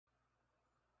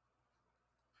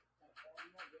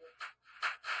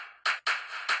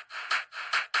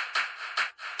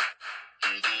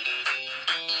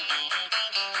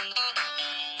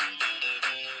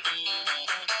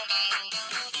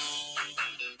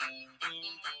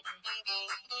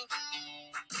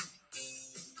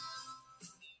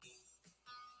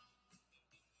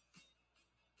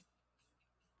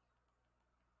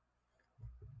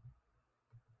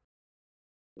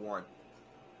One.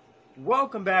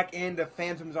 Welcome back into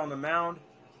Phantoms on the Mound.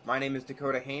 My name is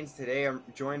Dakota Haynes. Today I'm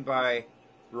joined by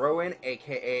Rowan,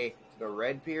 aka the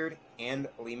Redbeard, and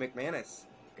Lee McManus.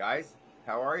 Guys,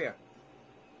 how are you?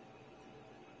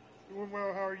 Doing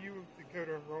well. How are you,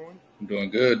 Dakota and Rowan?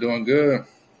 Doing good, doing good.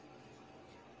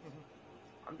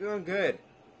 I'm doing good.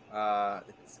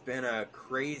 It's been a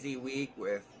crazy week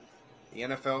with the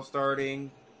NFL starting.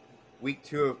 Week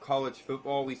 2 of college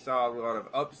football, we saw a lot of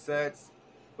upsets,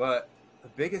 but the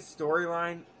biggest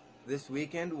storyline this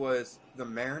weekend was the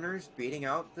Mariners beating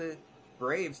out the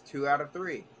Braves 2 out of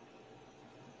 3.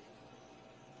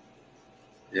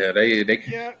 Yeah, they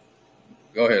Yeah.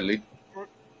 go ahead, Lee.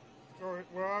 Well,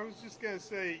 I was just gonna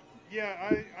say,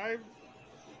 yeah, I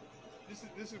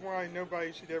this is why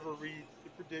nobody should ever read the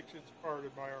predictions part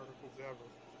of my articles ever.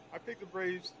 I picked the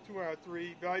Braves 2 out of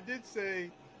 3, but I did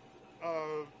say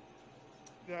uh,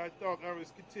 that I thought that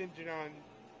was contingent on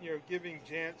giving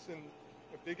Jansen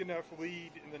a big enough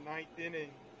lead in the ninth inning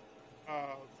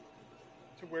uh,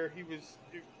 to where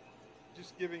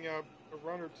just giving up a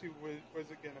run or two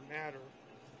wasn't going to matter.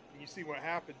 And you see what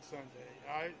happened Sunday.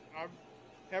 I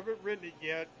haven't written it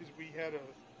yet because we had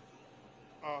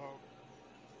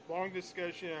a long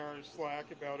discussion in our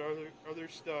Slack about other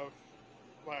stuff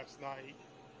last night.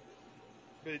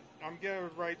 But I'm gonna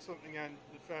write something on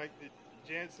the fact that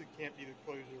Jansen can't be the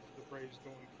closer for the Braves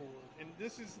going forward. And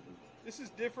this is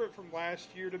different from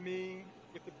last year to me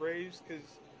with the Braves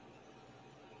because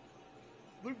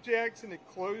Luke Jackson had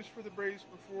closed for the Braves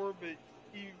before, but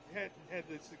he hadn't had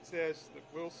the success that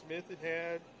Will Smith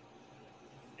had,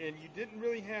 and you didn't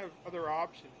really have other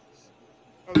options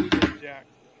other than Jackson,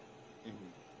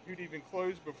 who'd even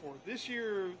closed before. This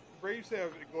year, the Braves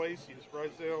have Iglesias,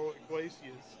 Raisel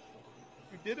Iglesias,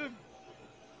 who did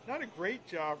not a great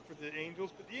job for the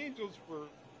Angels, but the Angels were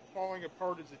falling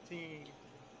apart as a team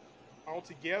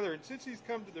altogether. And since he's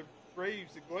come to the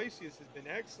Braves, Iglesias has been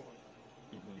excellent.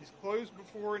 He's closed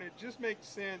before, and it just makes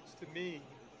sense to me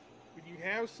when you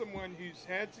have someone who's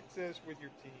had success with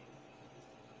your team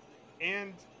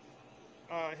and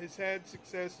has had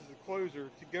success as a closer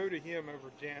to go to him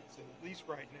over Jansen, at least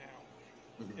right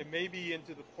now, and maybe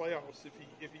into the playoffs if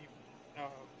he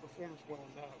performs well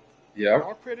enough. Yeah.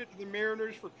 All credit to the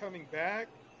Mariners for coming back,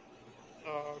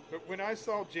 but when I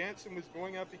saw Jansen was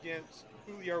going up against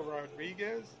Julio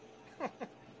Rodriguez,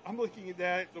 I'm looking at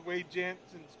that the way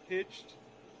Jansen's pitched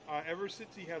ever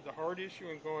since he had the heart issue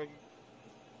and going,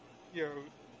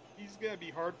 he's going to be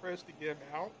hard pressed to get him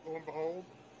out. Lo and behold,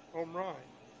 home run.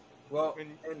 Well,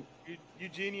 when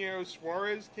Eugenio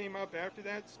Suarez came up after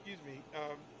that,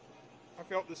 I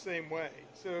felt the same way.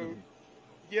 So,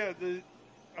 yeah,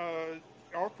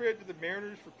 all credit to the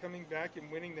Mariners for coming back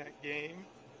and winning that game,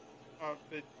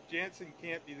 but Jansen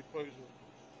can't be the closer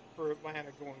for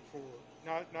Atlanta going forward.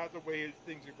 Not the way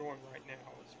things are going right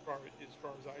now, as far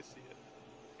as I see it.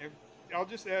 And I'll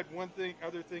just add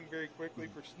other thing very quickly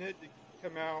for Snit to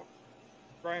come out,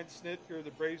 Brian Snitker,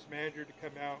 the Braves manager, to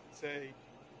come out and say,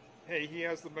 hey, he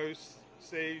has the most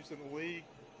saves in the league.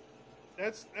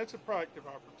 That's a product of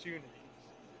opportunities.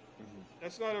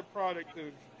 That's not a product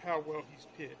of how well he's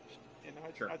pitched. And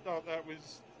I thought that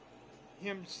was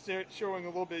him showing a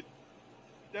little bit.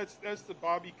 That's the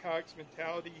Bobby Cox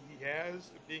mentality he has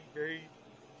of being very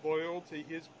loyal to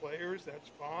his players. That's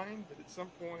fine, but at some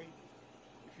point,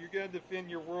 if you're going to defend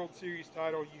your World Series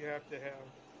title, you have to have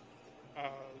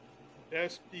the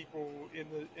best people in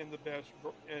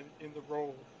the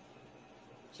role.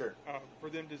 Sure. For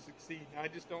them to succeed. And I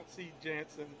just don't see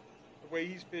Jansen, the way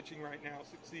he's pitching right now,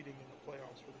 succeeding in the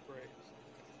playoffs for the Braves.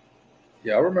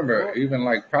 Yeah, I remember even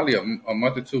like probably a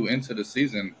month or two into the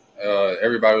season,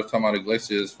 everybody was talking about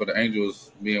Iglesias for the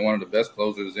Angels being one of the best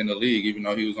closers in the league, even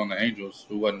though he was on the Angels,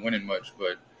 who wasn't winning much.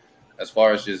 But as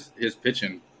far as his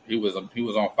pitching, he was on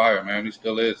fire, man. He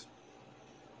still is.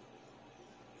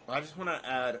 I just want to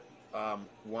add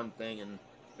one thing, and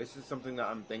this is something that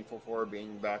I'm thankful for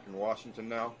being back in Washington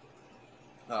now,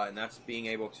 and that's being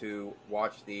able to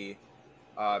watch the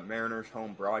Mariners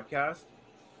home broadcast.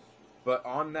 But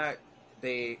on that,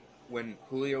 when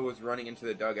Julio was running into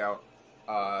the dugout,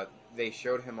 they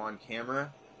showed him on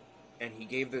camera, and he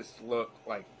gave this look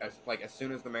as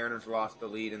soon as the Mariners lost the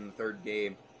lead in the third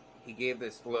game, he gave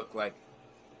this look like,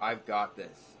 I've got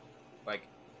this, like.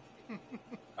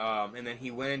 And then he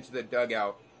went into the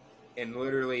dugout and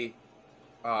literally,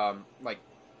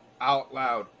 out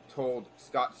loud told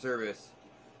Scott Service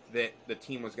that the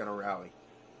team was going to rally.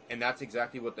 And that's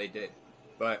exactly what they did.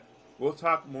 But we'll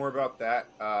talk more about that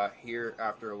here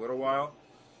after a little while.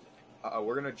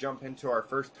 We're going to jump into our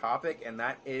first topic, and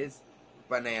that is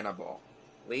Banana Ball.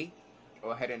 Lee,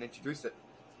 go ahead and introduce it.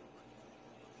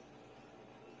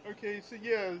 Okay, so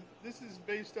yeah, this is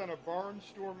based on a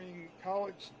barnstorming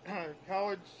college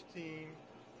team.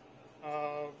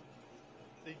 Uh,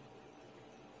 they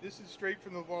This is straight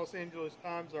from the Los Angeles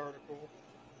Times article.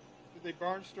 They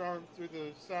barnstormed through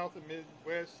the South and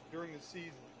Midwest during the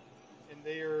season, and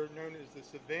they are known as the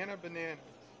Savannah Bananas,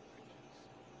 which is,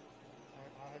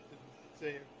 I have to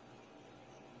say,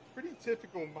 a pretty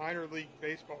typical minor league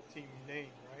baseball team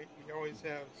name, right? We always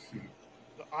have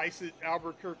the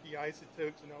Albuquerque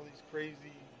Isotopes and all these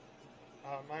crazy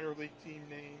minor league team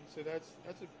names. So that's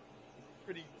a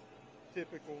pretty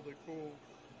typical, the cool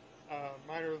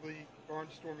minor league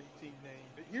barnstorming team name.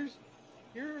 But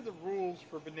here are the rules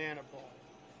for Banana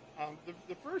Ball.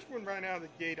 The first one right out of the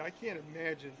gate, I can't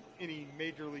imagine any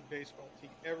Major League Baseball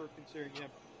team ever considering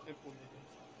implementing.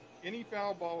 Any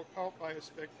foul ball caught by a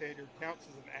spectator counts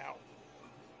as an out.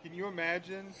 Can you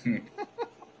imagine?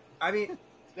 I mean,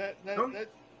 that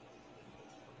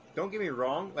don't get me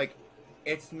wrong. Like,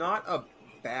 it's not a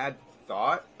bad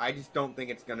thought. I just don't think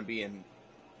it's going to be in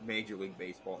Major League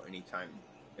Baseball anytime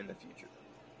in the future.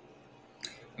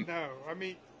 No, I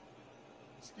mean,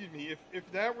 excuse me.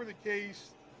 If that were the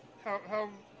case, how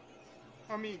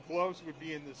many gloves would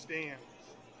be in the stands?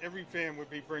 Every fan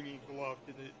would be bringing a glove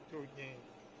to a game.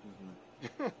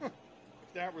 Mm-hmm.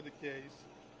 If that were the case.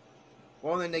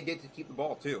 Well, then they get to keep the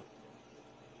ball too.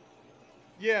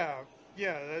 Yeah,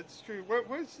 that's true. What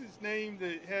was his name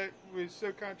that was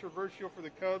so controversial for the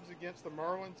Cubs against the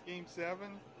Marlins, Game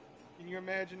 7? Can you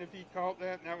imagine if he caught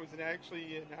that and that was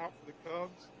actually an out for the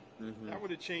Cubs? Mm-hmm. That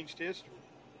would have changed history.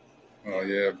 Oh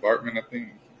yeah, Bartman, I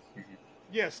think.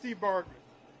 Yeah, Steve Bartman.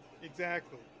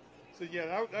 Exactly. So yeah,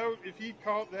 that if he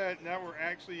caught that and that were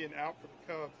actually an out for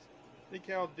the Cubs, think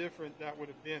how different that would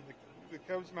have been. The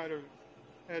Cubs might have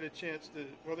had a chance to.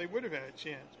 Well, they would have had a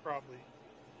chance probably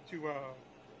to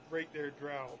break their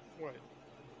drought. What?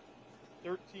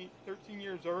 13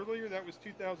 years earlier? That was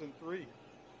 2003.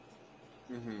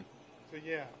 Mm-hmm. So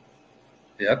yeah.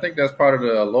 Yeah, I think that's part of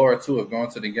the allure too of going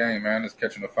to the game, man. Is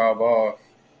catching a foul ball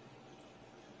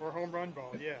or a home run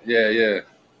ball. Yeah. Yeah.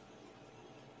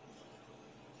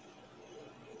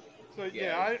 So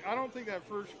yeah, I don't think that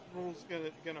first rule is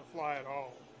gonna fly at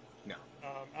all. No.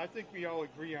 I think we all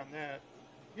agree on that.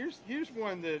 Here's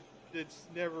one that's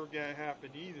never gonna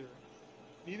happen either.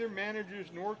 Neither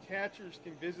managers nor catchers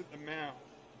can visit the mound.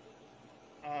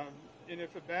 And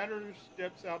if a batter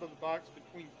steps out of the box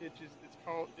between pitches, it's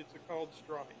a called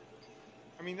strike.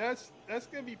 I mean that's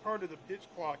gonna be part of the pitch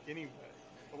clock anyway.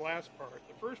 The last part,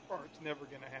 the first part's never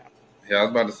gonna happen. Yeah, I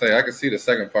was about to say I could see the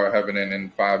second part happening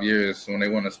in 5 years when they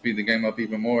want to speed the game up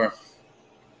even more.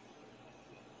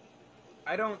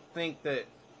 I don't think that's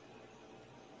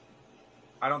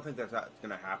going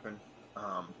to happen,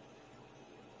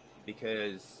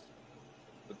 because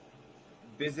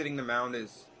visiting the mound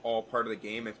is all part of the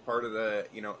game. It's part of the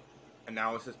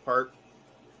analysis part.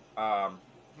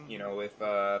 With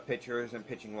pitchers and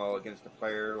pitching well against a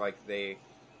player, like they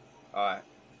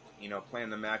plan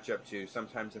the matchup to.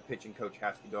 Sometimes the pitching coach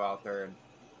has to go out there and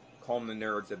calm the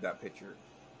nerves of that pitcher.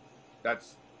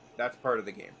 That's part of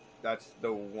the game. That's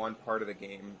the one part of the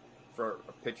game for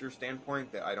a pitcher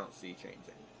standpoint that I don't see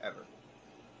changing ever.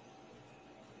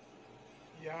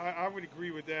 Yeah, I would agree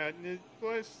with that. And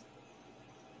plus,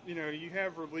 you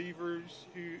have relievers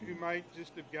who might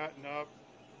just have gotten up.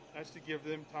 That's to give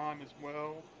them time as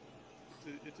well.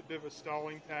 It's a bit of a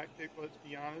stalling tactic, let's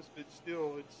be honest, but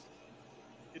still,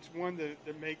 it's one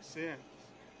that makes sense.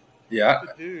 Yeah,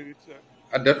 to do. So.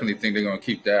 I definitely think they're gonna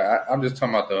keep that. I'm just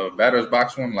talking about the batter's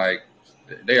box one. Like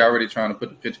they already trying to put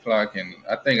the pitch clock, and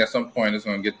I think at some point it's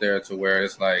gonna get there to where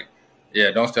it's like,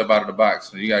 yeah, don't step out of the box.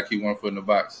 So you gotta keep one foot in the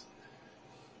box.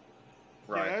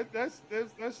 Right. Yeah,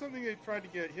 that's something they tried to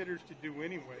get hitters to do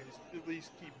anyways. At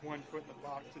least keep one foot in the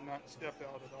box and not step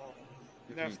out at all.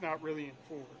 And that's not really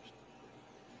enforced.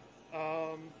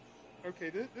 Okay,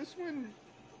 this one.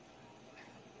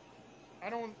 I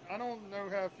don't know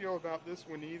how I feel about this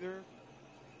one either.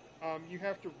 You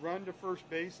have to run to first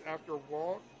base after a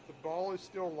walk. The ball is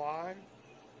still live,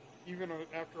 even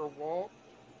after a walk.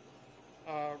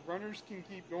 Runners can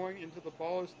keep going until the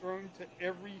ball is thrown to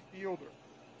every fielder.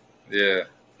 Yeah.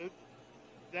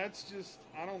 That's just,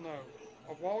 I don't know.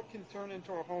 A walk can turn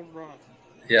into a home run.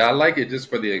 Yeah, I like it just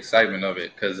for the excitement of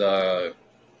it, because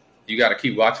you got to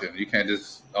keep watching. You can't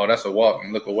just, that's a walk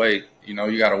and look away. You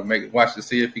got to watch to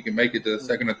see if he can make it to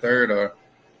second or third. Or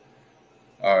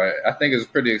I think it's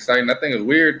pretty exciting. I think it's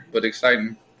weird, but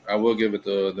exciting. I will give it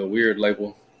the weird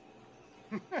label.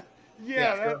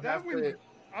 that one.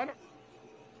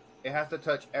 It has to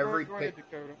touch every. Go ahead,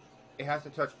 Dakota. It has to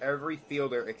touch every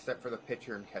fielder except for the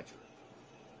pitcher and catcher.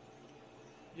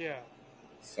 Yeah.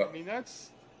 So I mean,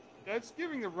 that's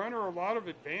giving the runner a lot of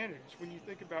advantage when you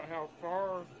think about how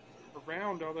far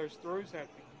around all those throws have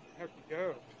to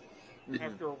go Hmm.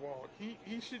 after a walk.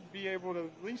 He should be able to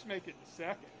at least make it to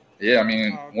second. yeah, I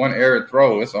mean, Um, one error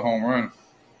throw, it's a home run.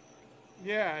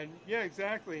 yeah,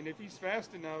 exactly. And if he's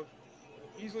fast enough,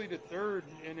 easily to third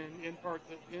and in part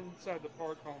inside the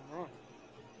park home run.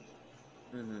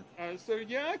 Hmm. So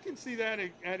yeah, I can see that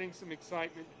adding some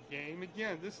excitement to the game.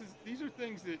 Again, these are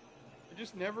things that are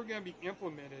just never going to be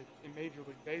implemented in Major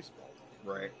League Baseball.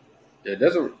 Right. Yeah,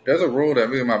 there's a rule that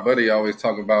me and my buddy always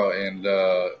talk about, and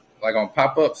like on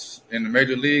pop ups in the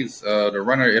major leagues, if the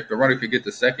runner could get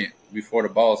the second before the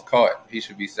ball's caught, he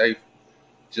should be safe.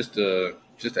 Just to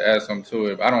add something to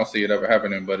it, I don't see it ever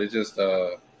happening, but it's just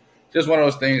one of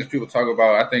those things people talk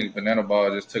about. I think Banana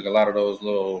Ball just took a lot of those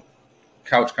little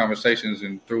couch conversations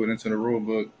and threw it into the rule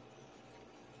book.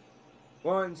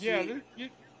 Well, and Yeah, see,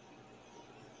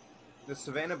 the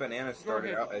Savannah Bananas go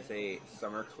started ahead. out as a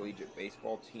summer collegiate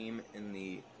baseball team in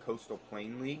the Coastal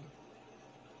Plain League,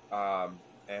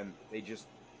 and they just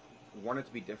wanted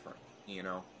to be different, you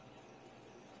know,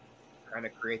 kind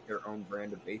of create their own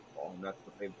brand of baseball, and that's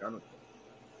what they've done with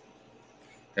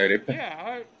it. Hey,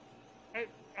 Yeah,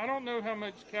 I don't know how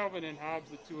much Calvin and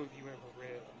Hobbes the two of you ever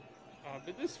read,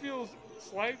 but this feels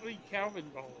slightly Calvin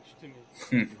Ballish to me.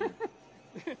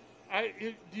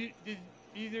 they Did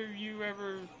either of you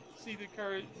ever see the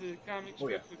comic Oh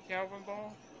yeah. strip with Calvin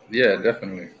Ball? yeah,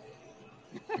 definitely.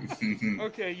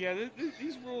 Okay, yeah,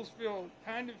 these rules feel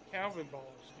kind of Calvin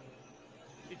Ballish to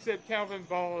me. Except Calvin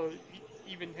Ball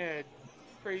even had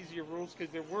crazier rules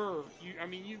because you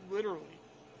literally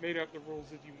made up the rules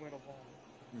as you went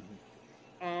along.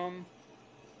 Hmm. Um,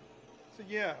 so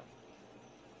yeah,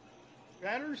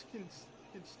 batters can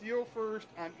steal first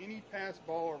on any pass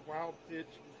ball or wild pitch,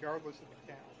 regardless of the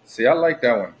count. See, I like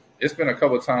that one. It's been a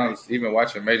couple of Right? times, even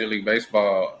watching Major League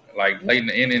Baseball, like late in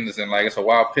the innings, and like it's a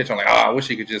wild pitch. I'm like, I wish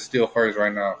he could just steal first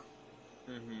right now.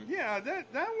 Hmm. Yeah,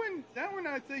 that one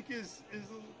I think is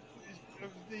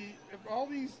of all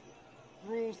these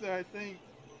rules that I think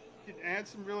could add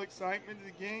some real excitement to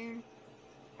the game.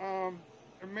 Um,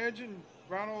 Imagine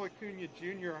Ronald Acuna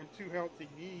Jr. on two healthy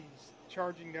knees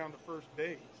charging down to first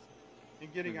base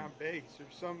and getting Hmm. on base, or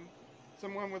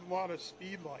someone with a lot of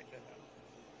speed like that.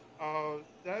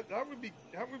 That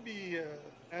would be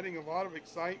adding a lot of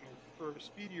excitement for a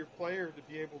speedier player to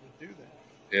be able to do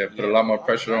that. Yeah, put a Yeah. lot more Uh,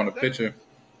 pressure on the that that pitcher.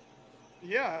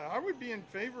 yeah, I would be in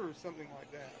favor of something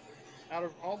like that. Out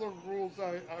of all the rules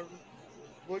I've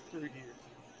looked through here,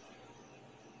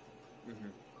 Hmm.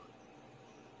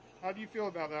 how do you feel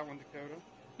about that one, Dakota?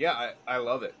 Yeah, I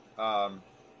love it. I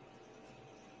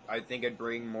think it'd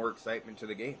bring more excitement to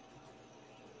the game.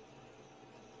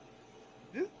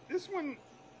 This one,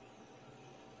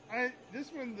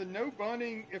 the no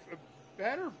bunting. If a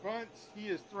batter bunts, he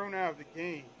is thrown out of the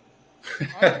game.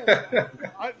 I don't.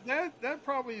 That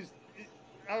probably is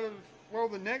out of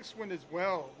the next one as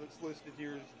well that's listed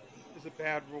here is a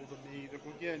bad rule to me that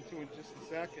we'll get into in just a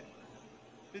second.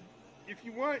 But if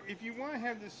you want to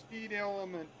have the speed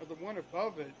element of the one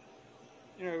above it,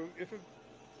 if a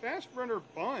fast runner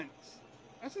bunts,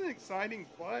 that's an exciting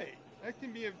play. That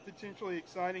can be a potentially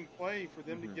exciting play for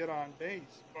them to Hmm. get on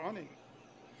base, bunting.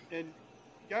 And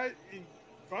guy,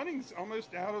 bunting's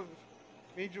almost out of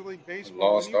Major League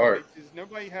Baseball Lost anyway art. because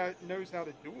nobody knows how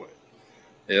to do it.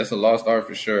 Yeah, it's a lost art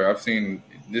for sure. I've seen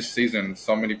this season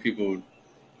so many people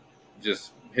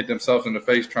just hit themselves in the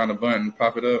face trying to bunt and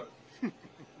pop it up.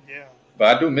 Yeah,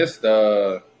 But I do miss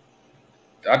the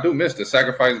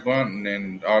sacrifice bunt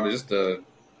and all just the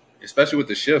especially with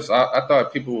the shifts. I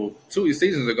thought people 2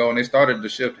 seasons ago when they started the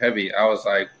shift heavy, I was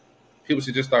like, people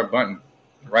should just start bunting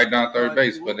right down third Well,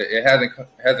 base, but it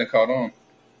hasn't caught on.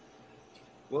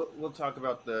 we'll talk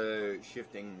about the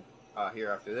shifting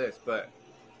here after this, but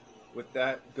with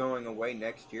that going away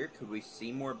next year, could we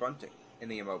see more bunting in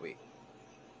the MLB?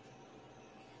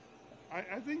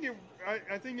 I think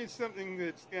it's something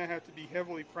that's going to have to be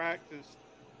heavily practiced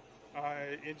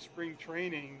in spring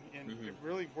training and Hmm.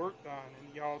 really worked on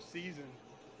in the off season.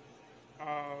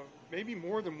 Maybe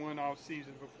more than one off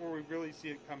season before we really see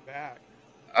it come back.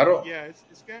 I don't. Yeah,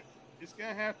 it's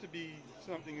gonna have to be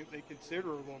something that they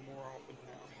consider a little more often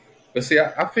now. But see,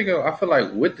 I feel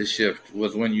like with the shift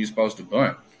was when you're supposed to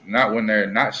bunt, not when they're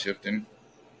not shifting.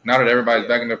 Now that everybody's Yeah.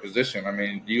 back in their position, I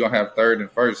mean, you gonna have third and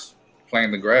first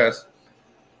playing the grass.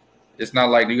 It's not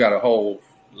like you got a whole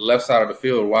left side of the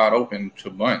field wide open to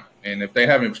bunt. And if they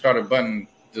haven't started bunting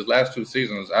the last 2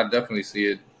 seasons, I definitely see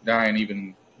it dying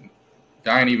even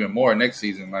more next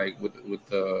season, like with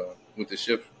the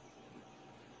shift.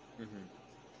 Hmm.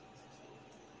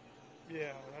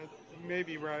 Yeah, You may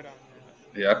be right on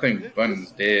that. Yeah, I think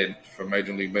bunting's dead for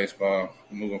Major League Baseball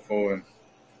moving forward.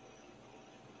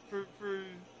 For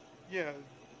yeah,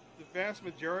 the vast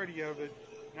majority of it.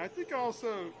 And I think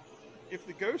also, if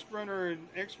the ghost runner in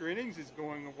extra innings is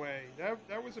going away,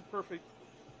 that was a perfect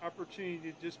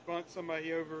opportunity to just bunt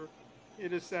somebody over,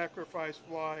 hit a sacrifice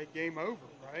fly, game over,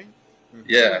 right?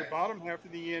 Yeah. The bottom half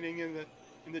of the inning and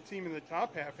the team in the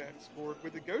top half hadn't scored.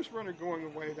 With the ghost runner going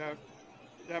away,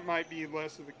 that might be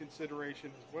less of a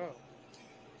consideration as well.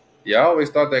 Yeah, I always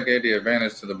thought that gave the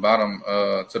advantage to the bottom,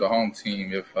 to the home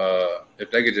team. If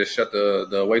they could just shut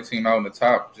the away team out in the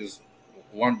top, just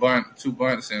one bunt, two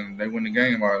bunts, and they win the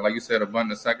game. Or like you said, a bunt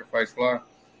and a sacrifice fly.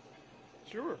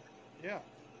 Sure. Yeah.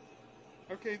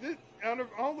 Okay. Out of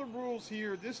all the rules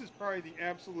here, this is probably the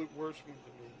absolute worst one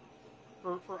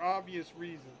to me, for obvious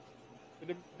reasons.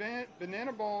 But a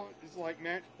banana ball is like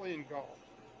match play in golf.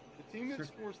 The team that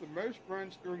scores the most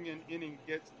runs during an inning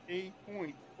gets a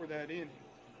point for that inning.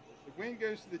 The win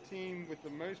goes to the team with the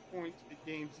most points the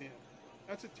game's in.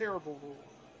 That's a terrible rule.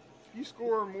 If you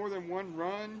score more than one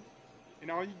run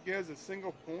and all you get is a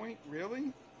single point,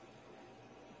 really?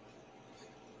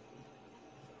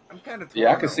 I'm kind of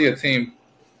I can see a team.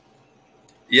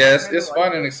 Yes, it's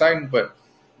fun and exciting, but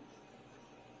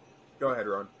go ahead,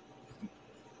 Ron.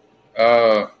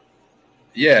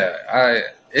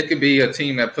 It could be a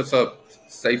team that puts up,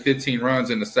 say, 15 runs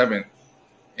in the seventh,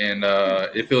 and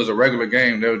if it was a regular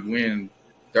game, they would win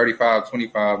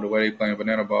 35-25 the way they playing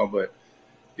banana ball. But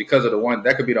because of the one,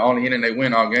 that could be the only inning they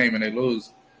win all game and they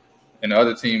lose. And the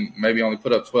other team maybe only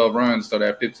put up 12 runs, so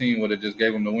that 15 would have just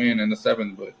gave them the win in the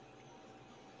seventh. But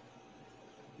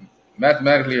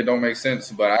mathematically, it don't make sense.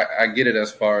 But I get it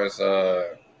as far as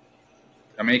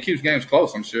it keeps games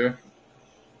close, I'm sure.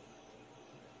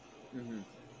 Mm-hmm.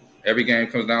 Every game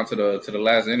comes down to the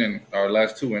last inning or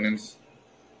last two innings.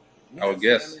 Yes, I would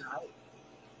guess.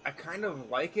 I kind of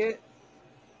like it,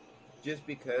 just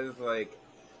because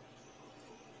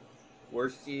we're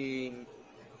seeing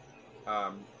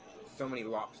so many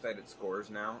lopsided scores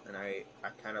now, and I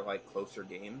kind of like closer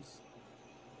games.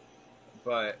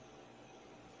 But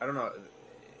I don't know.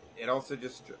 It also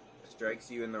just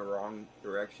strikes you in the wrong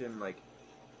direction.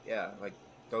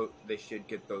 They should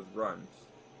get those runs.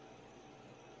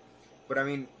 But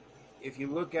if you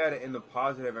look at it in the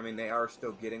positive, they are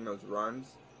still getting those runs,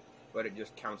 but it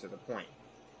just counts as a point.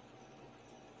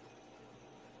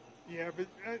 Yeah, but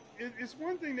it's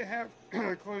one thing to have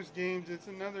close games. It's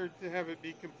another to have it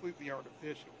be completely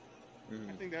artificial. Mm-hmm.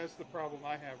 I think that's the problem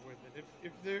I have with it.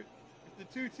 If the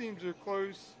two teams are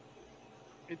close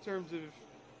in terms of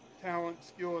talent,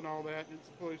 skill, and all that, and it's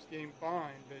a close game,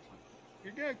 fine. But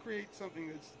you're going to create something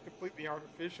that's completely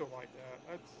artificial like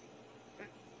that.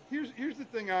 Here's the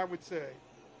thing I would say.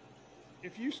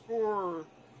 If you score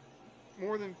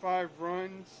more than 5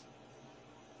 runs,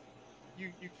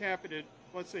 you cap it at,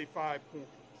 let's say, 5 points.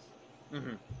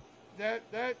 Mm-hmm.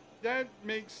 That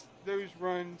makes those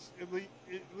runs, at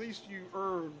least you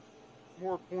earn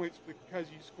more points because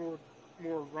you scored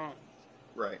more runs.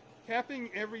 Right.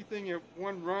 Capping everything at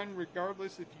 1 run,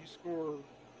 regardless if you score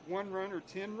 1 run or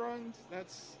 10 runs,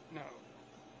 that's no.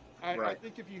 I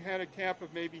think if you had a cap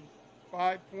of maybe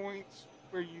 5 points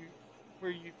where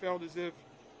you felt as if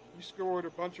you scored a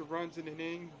bunch of runs in an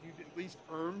inning, you'd at least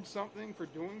earned something for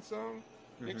doing so.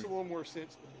 Mm-hmm. Makes a little more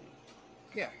sense to me.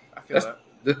 Yeah, I feel that.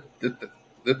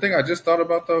 The thing I just thought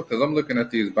about, though, because I'm looking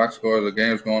at these box scores of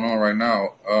games going on right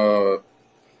now.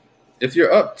 If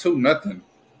you're up 2-0,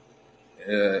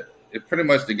 it pretty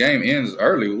much the game ends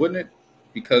early, wouldn't it?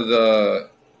 Because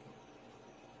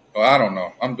I don't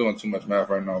know. I'm doing too much math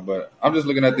right now, but I'm just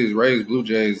looking at these Rays Blue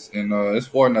Jays, and it's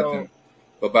 4-0.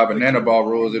 But by banana ball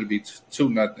rules, it'll be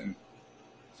 2-0.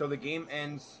 So the game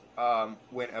ends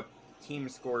when a team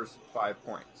scores 5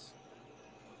 points.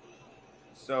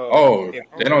 So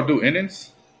they don't do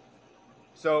innings?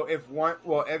 So if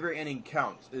every inning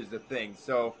counts is the thing.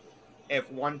 So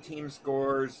if one team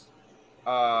scores,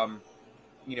 if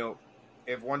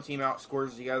one team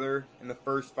outscores the other in the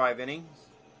first 5 innings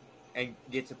and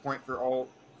gets a point for all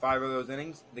 5 of those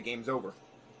innings, the game's over.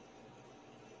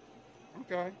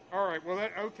 Okay. All right. Well,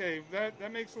 that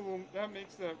makes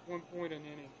that 1 point an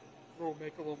inning rule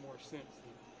make a little more sense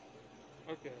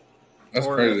then. Okay. That's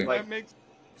crazy. That makes.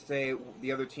 Say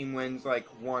the other team wins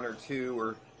 1 or 2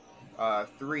 or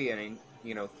 3 innings.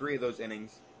 3 of those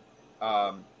innings,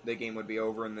 the game would be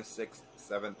over in the 6th,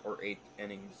 7th, or 8th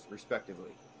innings,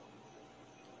 respectively.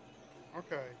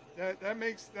 Okay, that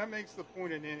makes the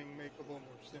point an inning make a little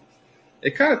more sense.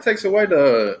 It kind of takes away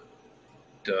the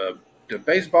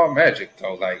baseball magic,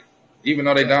 though. Even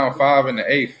though they down 5 in the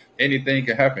 8th, anything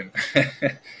can happen.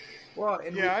 Well,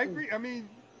 and Yeah, I agree. I mean,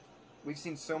 we've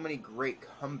seen so many great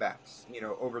comebacks,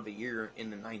 over the year in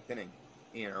the ninth inning.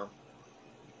 You know.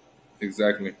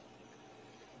 Exactly.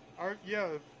 yeah,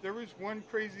 there was one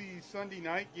crazy Sunday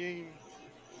night game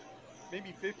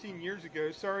maybe 15 years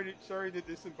ago. Sorry that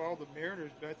this involved the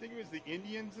Mariners, but I think it was the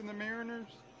Indians and the Mariners,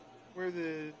 where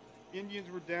the Indians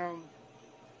were down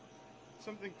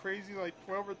something crazy like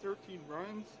 12 or 13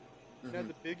 runs, and had Hmm.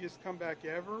 the biggest comeback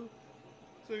ever.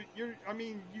 So you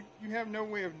have no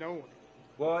way of knowing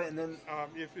Well, and then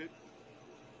if it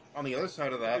on the other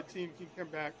side of if a that, team can come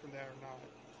back from that or not.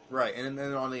 right, and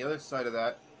then on the other side of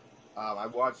that, I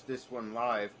watched this one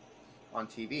live on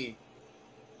TV.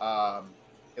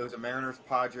 It was a Mariners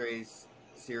Padres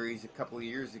series a couple of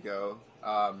years ago.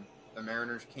 The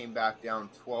Mariners came back down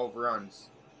 12 runs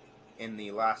in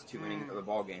the last two innings of the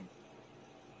ball game.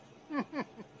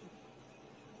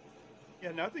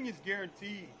 Yeah, nothing is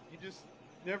guaranteed. You just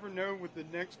never know with the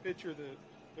next pitcher that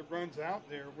runs out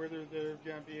there whether they're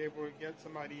going to be able to get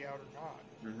somebody out or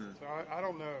not. Hmm. So I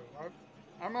don't know.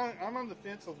 I'm on the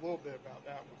fence a little bit about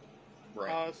that one.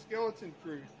 Right. Skeleton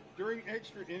Crew. During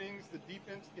extra innings, the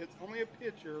defense gets only a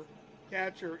pitcher,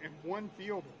 catcher, and one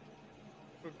fielder.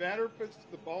 If a batter puts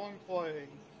the ball in play,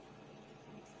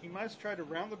 he must try to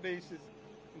round the bases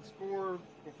and score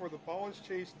before the ball is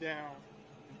chased down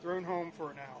and thrown home for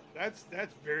an out. That's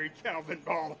very Calvin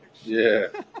Ballish. Yeah.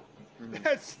 Hmm.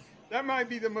 That might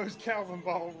be the most Calvin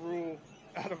Ball rule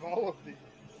out of all of these.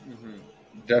 Hmm.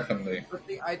 Definitely. But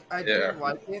I Yeah. do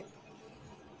like it.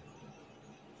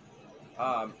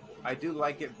 I do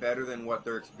like it better than what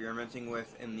they're experimenting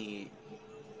with in the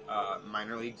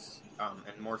minor leagues,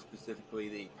 and more specifically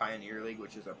the Pioneer League,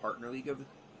 which is a partner league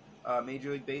of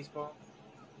Major League Baseball,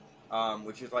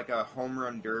 which is like a home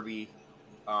run derby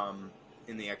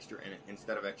in the extra inning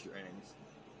instead of extra innings.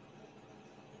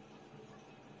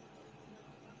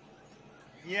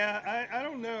 Yeah, I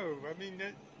don't know. I mean,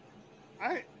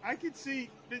 I could see,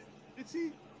 but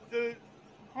see, the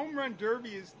home run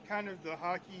derby is kind of the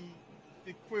hockey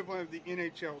equivalent of the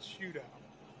NHL shootout,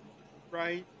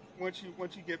 right? Once you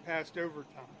get past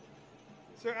overtime.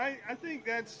 So I think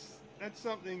that's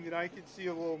something that I could see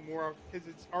a little more of because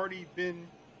it's already been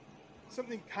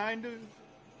something kind of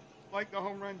like the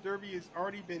home run derby has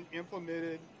already been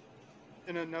implemented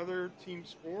in another team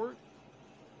sport.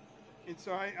 And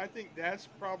so I think that's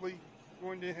probably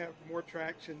going to have more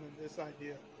traction than this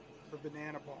idea for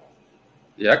banana ball.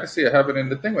 Yeah, I can see it happening.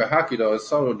 The thing with hockey, though, it's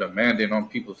so demanding on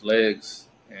people's legs,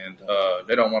 and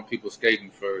they don't want people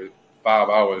skating for 5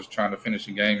 hours trying to finish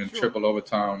a game in Sure. triple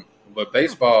overtime. But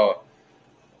baseball,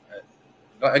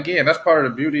 again, that's part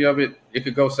of the beauty of it. It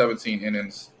could go 17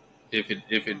 innings if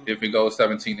it goes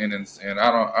 17 innings, and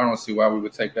I don't see why we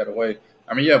would take that away.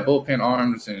 I mean, yeah, bullpen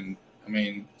arms, and I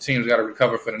mean teams got to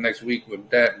recover for the next week with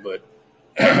that, but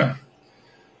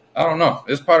I don't know.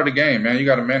 It's part of the game, man. You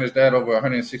got to manage that over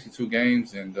 162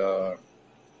 games, and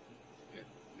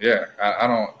yeah, I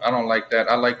don't like that.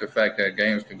 I like the fact that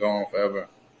games can go on forever.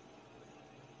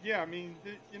 Yeah, I mean,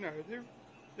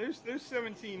 there's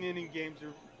 17 inning games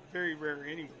are very rare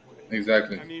anyway.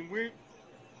 Exactly. I mean,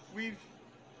 we've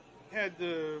had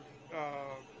the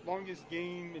longest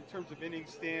game in terms of inning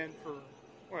stand for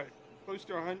what close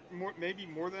to 100, maybe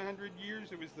more than 100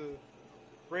 years. It was the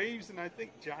Braves and I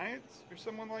think Giants or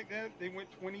someone like that. They went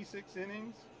 26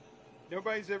 innings.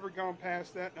 Nobody's ever gone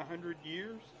past that in 100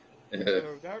 years. Yeah.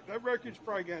 So that record's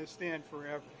probably going to stand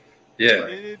forever. Yeah.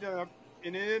 It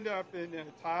ended up in a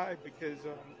tie because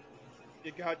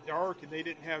it got dark and they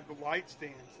didn't have the light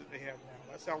stands that they have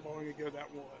now. That's how long ago that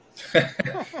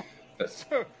was.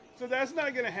 so that's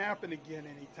not going to happen again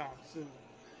anytime soon.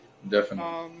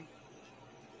 Definitely.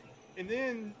 And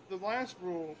then the last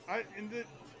rule,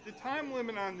 the time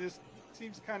limit on this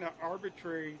seems kind of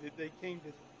arbitrary that they came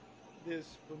to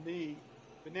this for me.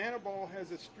 Banana Ball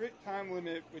has a strict time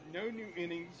limit with no new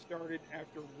innings started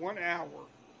after 1 hour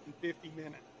and 50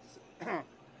 minutes.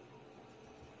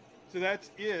 So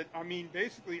that's it. I mean,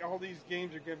 basically, all these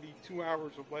games are going to be 2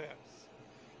 hours or less.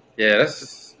 Yeah,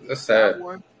 that's That sad.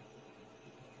 one.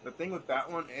 The thing with that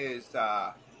one is,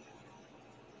 I've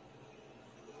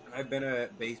been a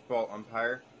baseball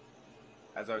umpire,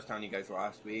 as I was telling you guys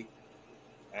last week,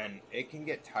 and it can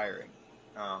get tiring.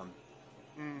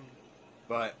 Mm.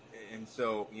 But and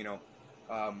so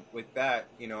with that,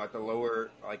 at the lower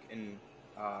like in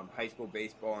high school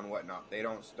baseball and whatnot, they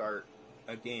don't start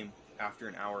a game after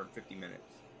an hour and 50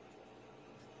 minutes,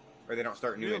 or they don't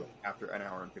start new Really? after an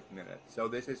hour and 50 minutes. So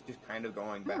this is just kind of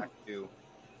going back to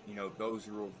those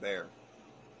rules there.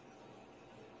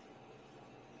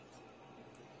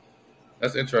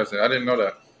 That's interesting. I didn't know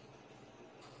that.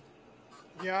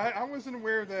 Yeah, I wasn't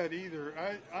aware of that either.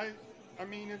 I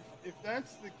mean, if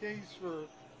that's the case for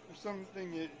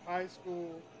something at high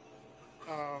school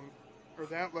um, or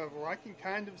that level, I can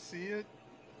kind of see it.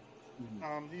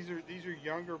 These are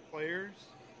younger players.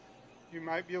 You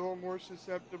might be a little more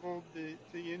susceptible to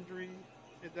injury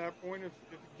at that point if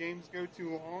games go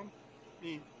too long. I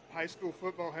mean, high school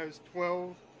football has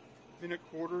 12-minute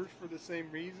quarters for the same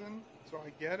reason, so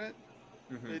I get it.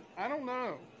 Mm-hmm. But I don't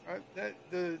know. That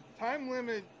the time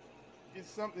limit is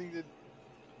something that,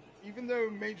 even though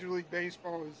Major League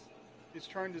Baseball is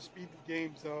trying to speed the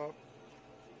games up,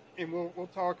 and we'll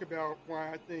talk about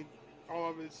why I think all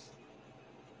of us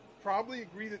probably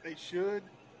agree that they should.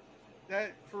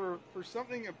 That for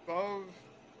something above,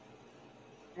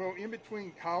 well, in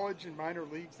between college and minor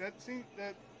leagues, that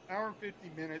hour and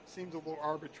 50 minutes seems a little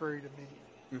arbitrary to me.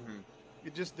 Mm-hmm.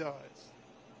 It just does.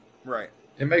 Right.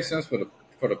 It makes sense for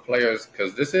the players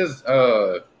because this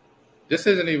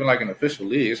isn't even like an official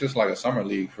league. It's just like a summer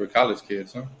league for college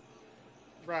kids, huh?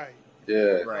 Right.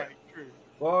 Yeah. Right. True.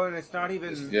 Well, and it's not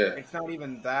even Yeah. it's not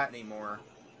even that anymore,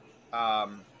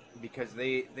 because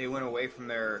they went away from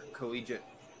their collegiate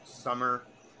summer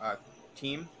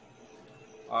team,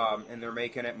 and they're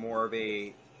making their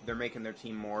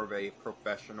team more of a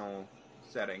professional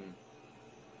setting.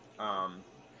 Harlem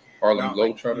Not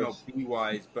like, Globetrotters.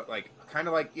 B-wise, but kind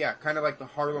of like the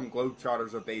Harlem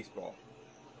Globetrotters of baseball.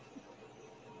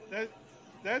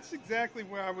 That's exactly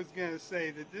what I was gonna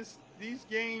say. That these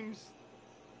games,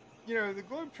 the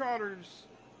Globetrotters,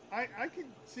 I could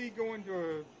see going to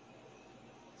a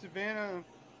Savannah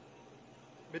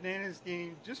Bananas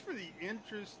game just for the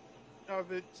interest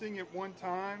of it, seeing it one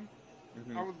time.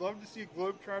 Mm-hmm. I would love to see a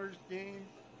Globetrotters game.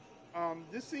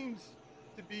 This seems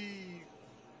to be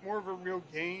more of a real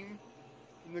game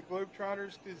than the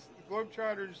Globetrotters, because the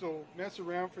Globetrotters will mess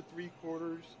around for 3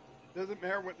 quarters. Doesn't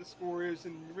matter what the score is,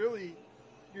 and really,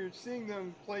 you're seeing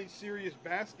them play serious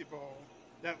basketball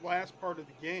that last part of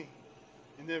the game.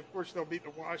 And then, of course, they'll beat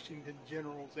the Washington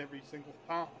Generals every single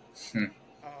time.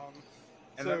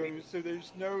 So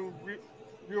there's no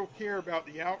real care about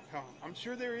the outcome. I'm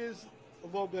sure there is a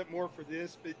little bit more for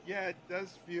this, but yeah, it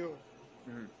does feel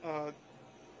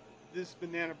this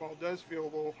banana ball does feel a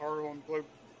little Harlem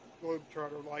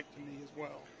Globetrotter-like to me as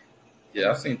well. Yeah,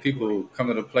 I've seen people come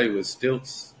to the play with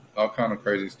stilts, all kind of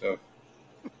crazy stuff.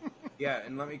 Yeah,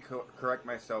 and let me correct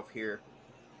myself here,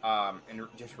 and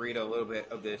just read a little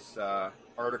bit of this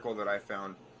article that I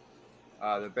found.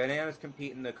 The Bananas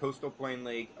compete in the Coastal Plain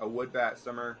League, a wood bat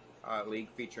summer league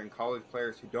featuring college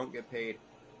players who don't get paid,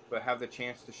 but have the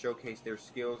chance to showcase their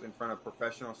skills in front of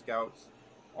professional scouts,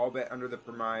 all bet under the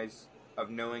premise of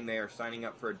knowing they are signing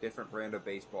up for a different brand of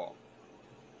baseball.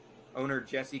 Owner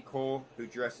Jesse Cole, who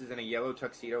dresses in a yellow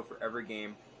tuxedo for every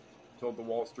game, told the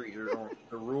Wall Street Journal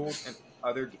the rules and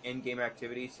other in-game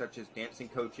activities such as dancing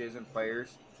coaches and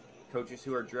players, coaches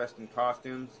who are dressed in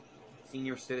costumes,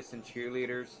 senior citizen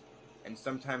cheerleaders, and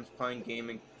sometimes playing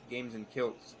games in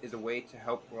kilts is a way to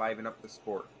help liven up the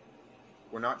sport.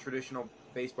 We're not traditional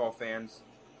baseball fans.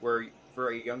 We're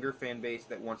for a younger fan base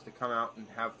that wants to come out and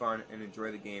have fun and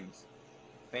enjoy the games.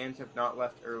 Fans have not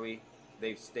left early.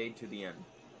 They've stayed to the end.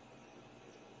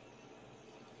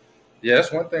 Yeah,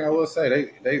 that's one thing I will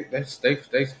say.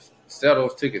 They sell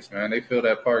those tickets, man. They fill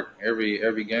that park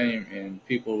every game, and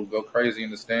people go crazy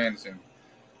in the stands. And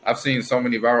I've seen so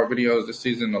many viral videos this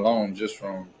season alone, just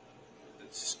from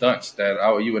stunts that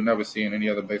you would never see in any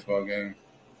other baseball game.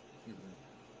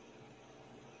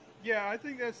 Yeah, I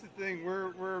think that's the thing.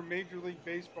 We're a Major League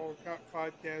Baseball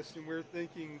podcast, and we're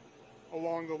thinking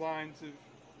along the lines of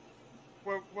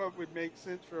what would make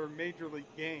sense for a Major League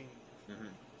game. Mm-hmm.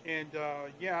 And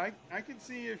I can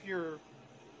see if you're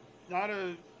not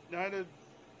as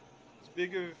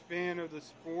big of a fan of the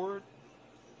sport,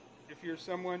 if you're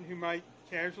someone who might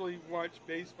casually watch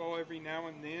baseball every now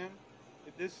and then,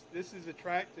 if this is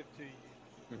attractive to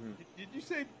you. Mm-hmm. Did you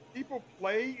say people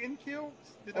play in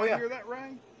kilts? Did Oh, I yeah. hear that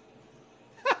right?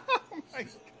 Oh my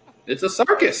God. It's a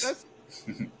circus.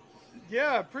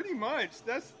 Yeah, pretty much.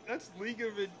 That's League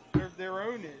of Their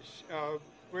Own-ish,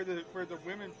 where the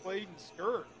women played in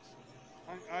skirts.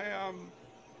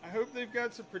 I hope they've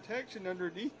got some protection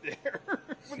underneath there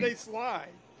when they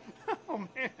slide. Oh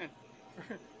man,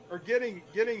 or getting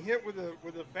hit with a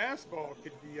fastball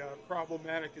could be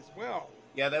problematic as well.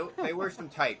 Yeah, they wear some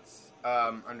tights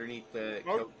underneath the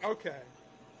kilt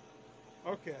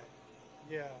Okay,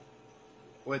 yeah.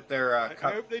 with their I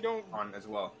cup hope they don't. on as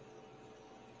well.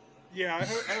 Yeah, I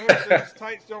hope those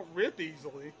tights don't rip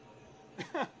easily.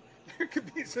 There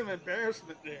could be some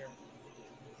embarrassment there.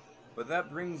 But that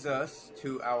brings us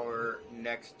to our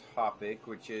next topic,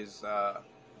 which is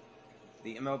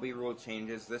the MLB rule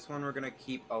changes. This one we're gonna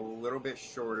keep a little bit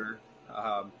shorter,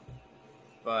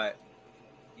 but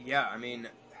yeah, I mean,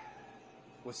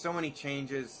 with so many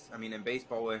changes, I mean, in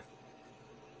baseball with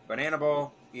banana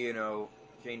ball,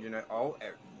 changing it all,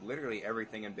 literally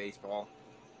everything in baseball.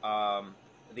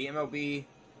 The MLB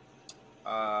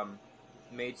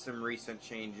made some recent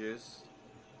changes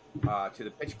to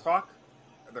the pitch clock.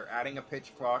 They're adding a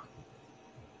pitch clock.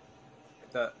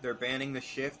 They're banning the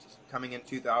shift coming in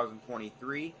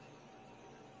 2023,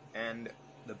 and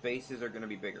the bases are going to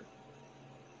be bigger.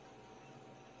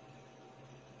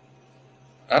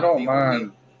 I don't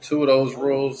mind two of those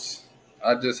rules.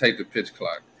 I just hate the pitch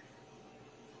clock.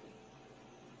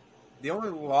 The only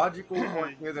logical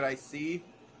point here that I see,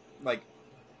 like,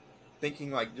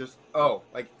 thinking like just,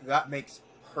 that makes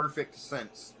perfect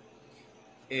sense,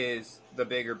 is the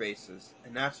bigger bases.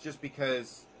 And that's just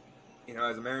because,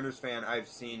 as a Mariners fan, I've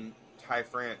seen Ty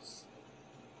France,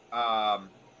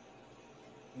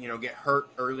 get hurt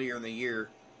earlier in the year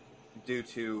due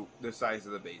to the size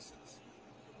of the bases.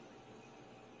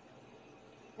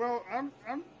 Well,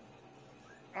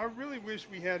 I really wish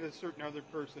we had a certain other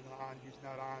person on who's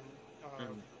not on.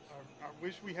 I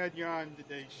wish we had you on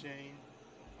today, Shane.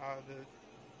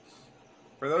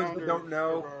 For those that don't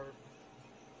know,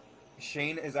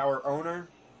 Shane is our owner,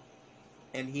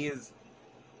 and he is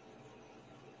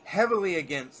heavily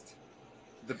against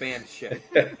the band shift.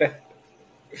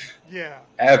 Yeah.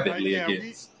 Avidly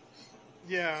against.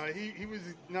 He was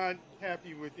not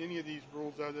happy with any of these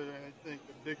rules other than, I think,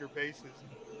 the bigger bases.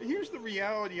 But here's the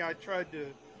reality I tried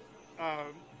to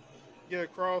get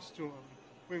across to him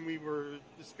when we were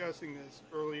discussing this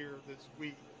earlier this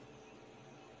week.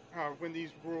 When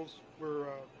these rule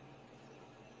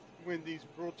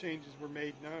changes were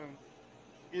made known,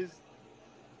 is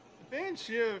the band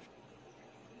shift.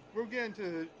 We'll get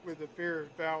into with the fair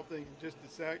and foul thing in just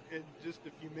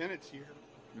a few minutes here.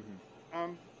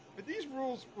 Mm-hmm. But these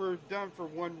rules were done for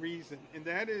one reason, and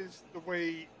that is the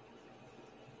way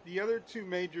the other two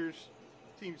major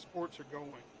team sports are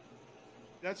going.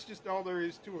 That's just all there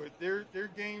is to it. Their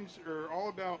games are all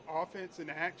about offense and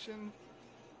action,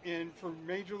 and for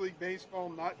Major League Baseball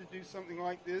not to do something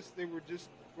like this, they were just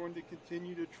going to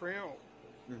continue to trail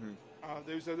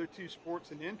those other two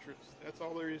sports and interests. That's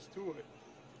all there is to it.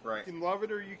 Right. You can love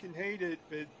it or you can hate it,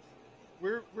 but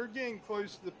we're getting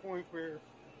close to the point where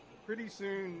pretty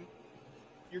soon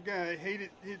you're going to hate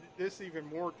this even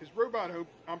more, because robot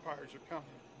umpires are coming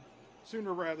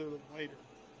sooner rather than later.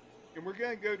 And we're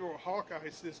going to go to a Hawkeye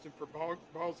system for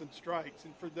balls and strikes.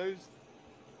 And for those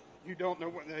who don't know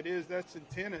what that is, that's in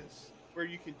tennis, where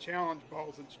you can challenge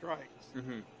balls and strikes.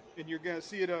 Mm-hmm. And you're going to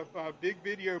see it up on a big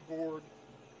video board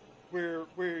where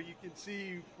you can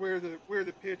see where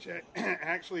the pitch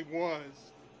actually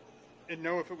was and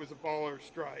know if it was a ball or a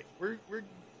strike. We're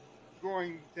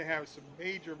going to have some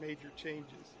major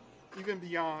changes, even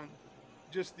beyond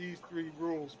just these three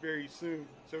rules very soon.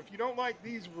 So if you don't like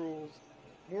these rules,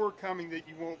 more coming that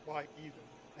you won't like either.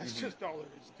 That's just all there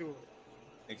is to it.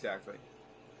 Exactly.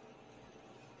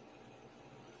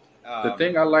 The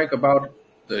thing I like about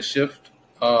the shift,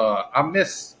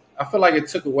 I feel like it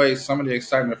took away some of the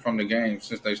excitement from the game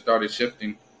since they started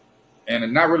shifting.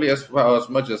 And not really as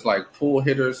much as like pull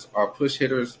hitters or push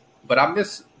hitters, but I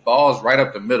miss balls right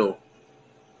up the middle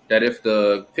that if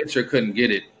the pitcher couldn't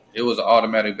get it, it was an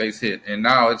automatic base hit. And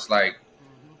now it's like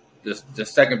the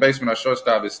second baseman or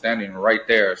shortstop is standing right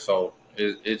there. So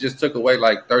it just took away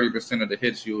like 30% of the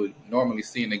hits you would normally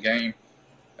see in the game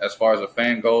as far as a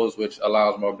fan goes, which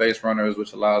allows more base runners,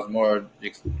 which allows more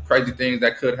crazy things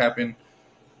that could happen.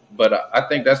 But I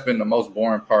think that's been the most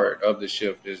boring part of the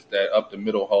shift, is that up the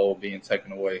middle hole being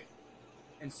taken away.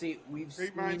 And see,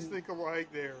 Great minds think alike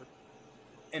there.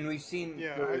 And we've seen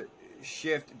the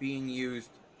shift being used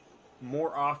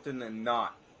more often than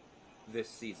not this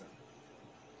season.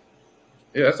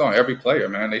 Yeah, that's on every player,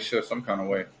 man. They shift some kind of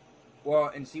way.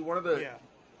 Well, and see, one of the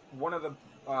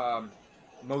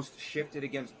most shifted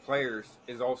against players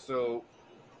is also,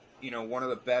 one of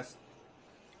the best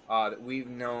that we've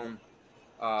known,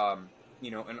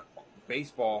 in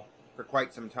baseball for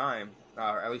quite some time,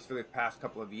 at least for the past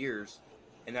couple of years,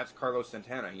 and that's Carlos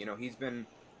Santana. He's been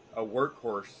a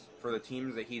workhorse for the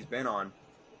teams that he's been on,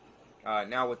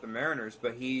 now with the Mariners,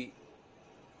 but he's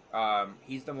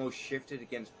the most shifted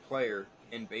against player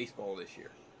in baseball this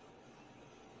year.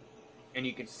 And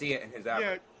you can see it in his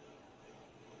average.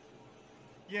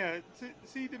 Yeah.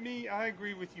 See, to me, I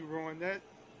agree with you, Rowan, that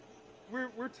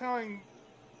we're telling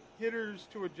hitters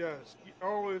to adjust.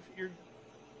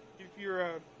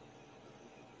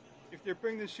 If they're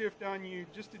putting the shift on you,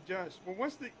 just adjust. Well,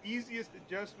 what's the easiest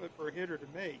adjustment for a hitter to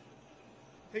make?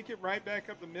 take it right back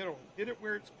up the middle, hit it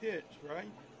where it's pitched, right?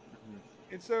 Mhm.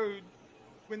 And so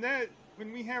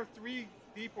when we have three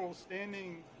people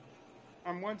standing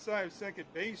on one side of second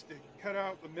base to cut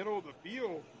out the middle of the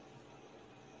field,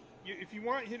 if you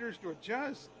want hitters to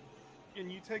adjust,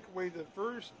 and you take away the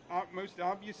first most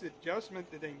obvious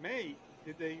adjustment that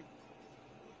they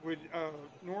would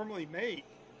normally make,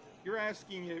 you're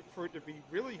asking it for it to be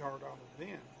really hard on them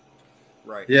then.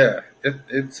 Right. Yeah,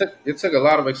 it took a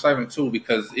lot of excitement too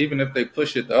because even if they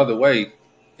push it the other way,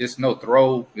 it's no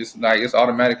throw. It's like it's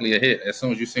automatically a hit as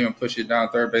soon as you see them push it down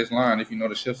third base line. If you know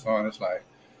the shift's on, it's like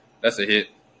that's a hit.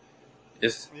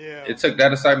 Yeah. It took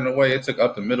that excitement away. It took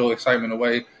up the middle excitement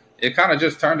away. It kind of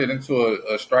just turned it into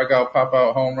a strikeout, pop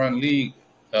out, home run league,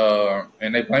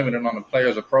 and they blaming it on the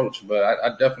player's approach. But I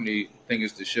definitely think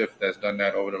it's the shift that's done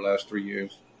that over the last 3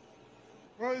 years.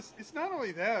 Well, it's not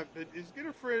only that, but as good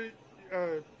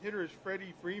a hitter as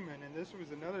Freddie Freeman, and this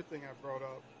was another thing I brought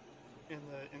up in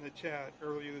the chat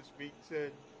earlier this week.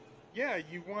 Said, yeah,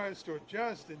 you want us to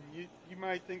adjust, and you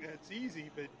might think that's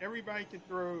easy, but everybody can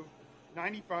throw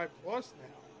 95 plus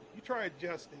now. You try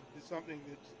adjusting to something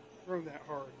that's thrown that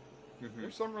hard. Mm-hmm.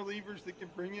 There's some relievers that can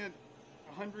bring it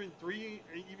 103,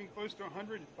 even close to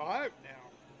 105 now.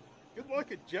 Good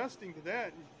luck adjusting to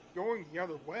that and going the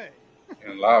other way.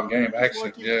 And live game action,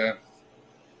 lucky. yeah.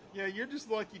 Yeah, you're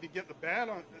just lucky to get the bat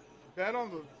on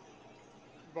the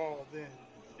ball then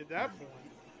at that point,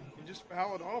 and just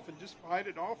foul it off and just fight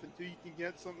it off until you can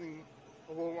get something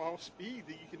a little off speed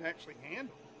that you can actually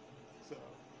handle. So.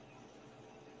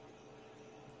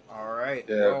 All right.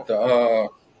 Yeah,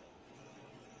 Well,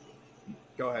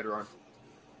 go ahead, Ron.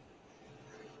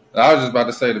 I was just about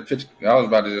to say the pitch. I was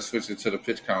about to just switch it to the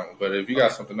pitch count, but if you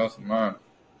got something else in mind,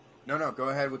 No, go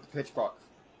ahead with the pitch clock.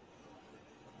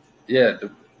 yeah,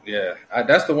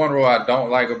 that's the one rule I don't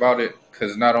like about it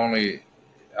because not only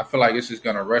I feel like it's just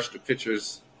gonna rush the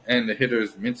pitchers and the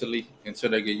hitters mentally until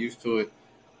they get used to it,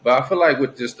 but I feel like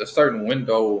with just a certain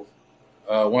window,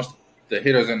 once the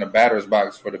hitter's in the batter's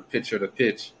box for the pitcher to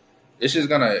pitch, it's just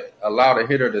gonna allow the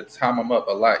hitter to time them up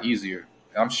a lot easier.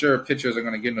 I'm sure pitchers are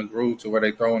gonna get in a groove to where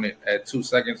they're throwing it at 2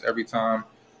 seconds every time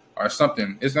or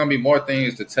something. It's gonna be more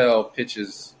things to tell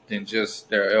pitches than just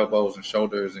their elbows and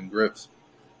shoulders and grips.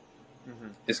 Mm-hmm.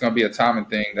 It's going to be a timing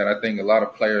thing that I think a lot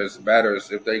of players, batters,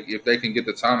 if they can get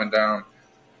the timing down.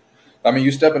 I mean,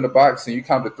 you step in the box and you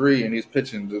count to 3 and he's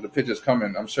pitching, the pitch is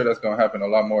coming. I'm sure that's going to happen a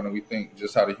lot more than we think,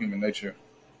 just out of human nature.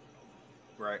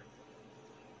 Right.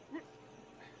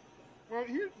 Well,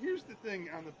 here's the thing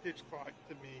on the pitch clock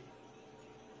to me.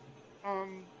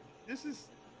 This is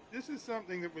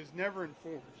something that was never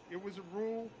enforced. It was a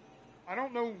rule. I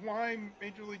don't know why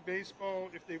Major League Baseball,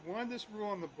 if they wanted this rule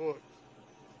on the books,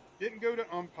 didn't go to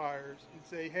umpires and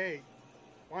say, hey,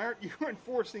 why aren't you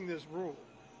enforcing this rule?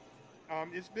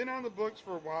 It's been on the books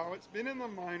for a while. It's been in the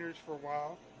minors for a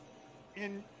while.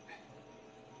 And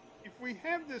if we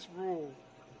have this rule,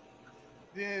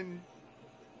 then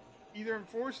either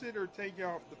enforce it or take it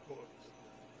off the books.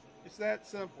 It's that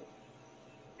simple.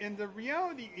 And the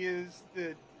reality is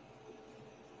that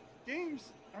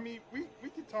games, I mean, we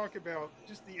could talk about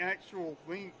just the actual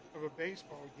length of a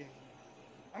baseball game.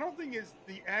 I don't think it's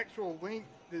the actual length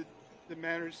that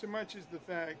matters so much as the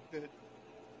fact that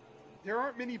there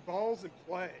aren't many balls in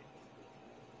play.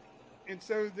 And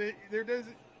so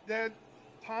that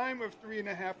time of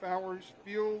 3.5 hours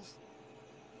feels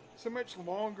so much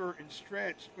longer and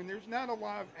stretched when there's not a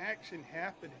lot of action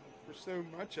happening for so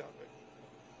much of it.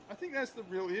 I think that's the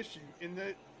real issue, in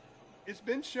that it's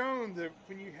been shown that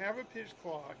when you have a pitch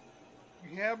clock,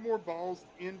 you have more balls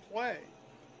in play.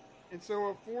 And so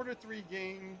a 4-3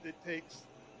 game that takes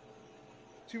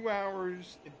 2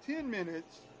 hours and 10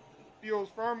 minutes feels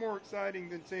far more exciting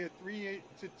than, say, a 3-2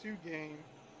 game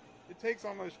that takes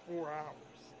almost 4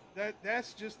 hours.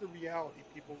 That's just the reality.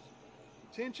 People's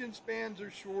attention spans are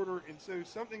shorter, and so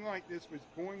something like this was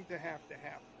going to happen.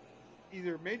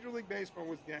 Either Major League Baseball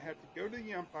was going to have to go to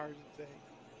the umpires and say,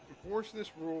 enforce this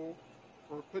rule,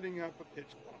 or putting up a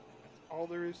pitch clock. That's all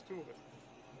there is to it.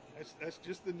 That's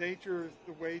just the nature of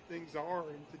the way things are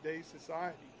in today's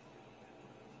society.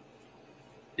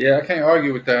 Yeah, I can't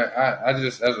argue with that. I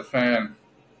just, as a fan,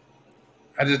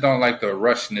 I just don't like the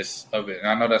rushness of it. And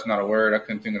I know that's not a word. I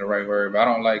couldn't think of the right word, but I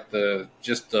don't like I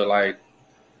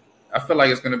feel like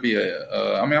it's going to be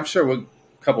I mean, I'm sure a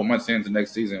couple months into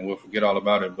next season, we'll forget all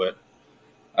about it, but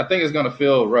I think it's going to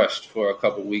feel rushed for a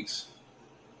couple weeks.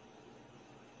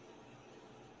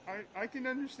 I can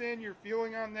understand your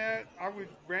feeling on that. I would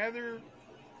rather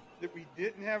that we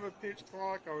didn't have a pitch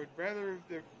clock. I would rather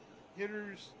the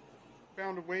hitters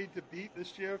found a way to beat the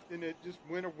shift and it just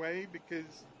went away,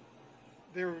 because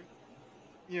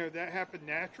that happen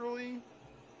naturally,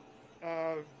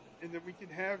 and that we can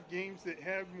have games that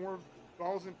have more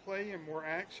balls in play and more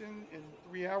action, and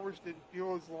 3 hours didn't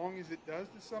feel as long as it does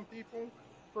to some people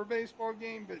for a baseball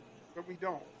game, but we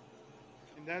don't,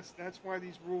 and that's why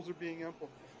these rules are being implemented.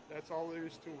 That's all there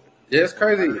is to it. Yeah, it's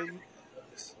crazy. And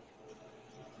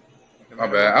My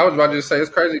bad. I was about to say it's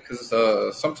crazy because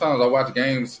sometimes I watch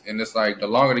games and it's like the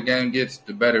longer the game gets,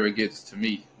 the better it gets to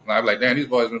me. Like, I'm like, damn, these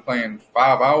boys been playing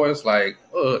 5 hours. Like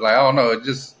I don't know. It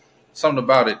just something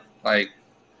about it. Like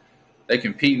they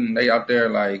competing, they out there.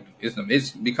 Like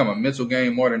it's become a mental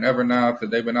game more than ever now because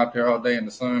they've been out there all day in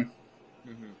the sun.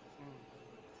 Mm-hmm.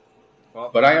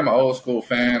 Well, but I am an old school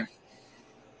fan.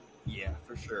 Yeah,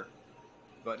 for sure.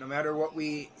 But no matter what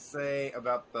we say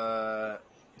about the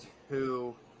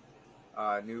two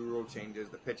new rule changes,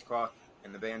 the pitch clock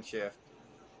and the ban shift,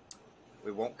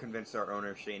 we won't convince our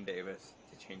owner, Shane Davis,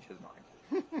 to change his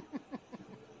mind.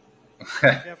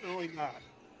 Definitely not.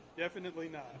 Definitely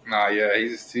not. Nah, yeah,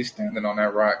 he's standing on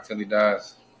that rock till he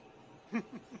dies.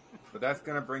 But that's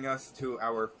going to bring us to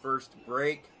our first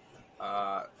break.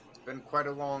 It's been quite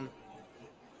a long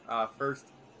first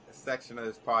section of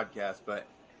this podcast, but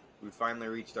we finally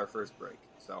reached our first break.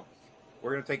 So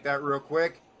we're going to take that real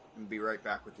quick and be right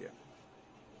back with you.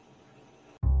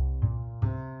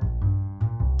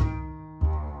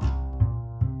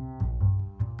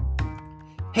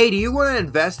 Hey, do you want to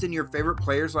invest in your favorite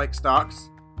players like stocks?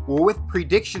 Well, with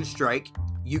Prediction Strike,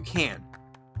 you can.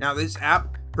 Now, this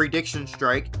app, Prediction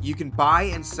Strike, you can buy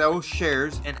and sell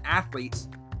shares and athletes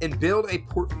and build a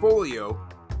portfolio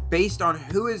based on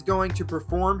who is going to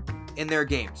perform in their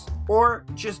games, or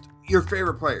just your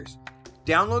favorite players.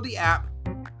 Download the app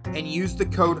and use the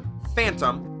code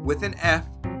PHANTOM with an F,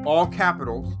 all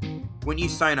capitals, when you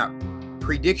sign up.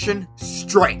 Prediction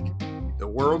Strike, the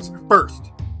world's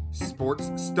first sports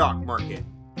stock market.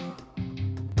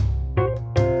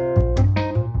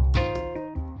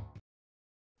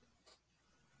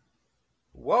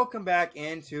 Welcome back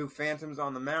into Phantoms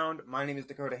on the Mound. My name is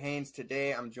Dakota Haynes.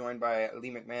 Today I'm joined by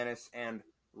Lee McManus and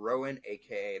Rowan,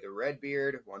 aka the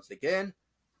Redbeard, once again.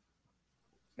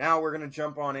 Now we're going to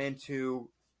jump on into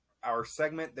our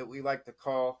segment that we like to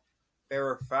call Fair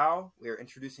or Foul. We are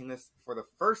introducing this for the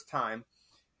first time.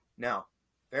 Now,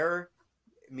 fair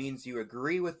means you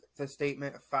agree with the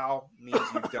statement. Foul means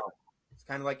you don't. It's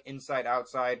kind of like inside,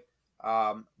 outside,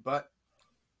 but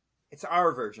it's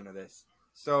our version of this.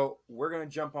 So we're going to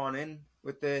jump on in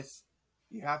with this.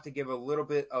 You have to give a little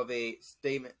bit of a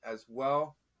statement as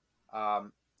well,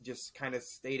 just kind of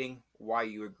stating why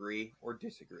you agree or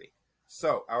disagree.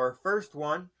 So our first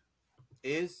one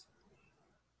is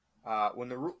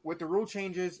with the rule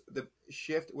changes, the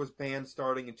shift was banned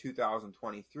starting in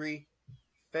 2023.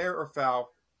 Fair or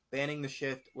foul, banning the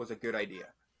shift was a good idea.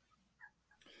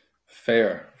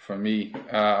 Fair for me.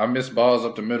 I miss balls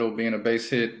up the middle being a base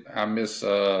hit. I miss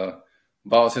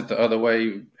balls hit the other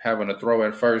way, having a throw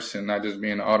at first and not just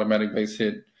being an automatic base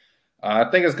hit. I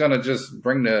think it's going to just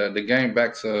bring the game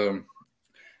back to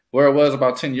where it was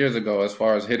about 10 years ago as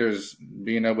far as hitters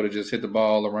being able to just hit the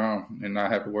ball around and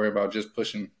not have to worry about just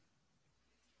pushing.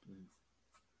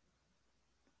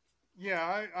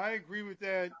 Yeah, I agree with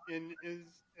that. And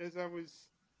as I was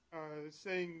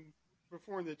saying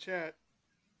before in the chat,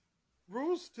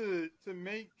 rules to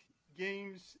make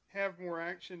games have more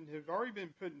action have already been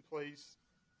put in place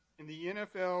in the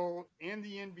NFL and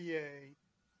the NBA.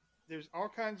 There's all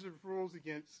kinds of rules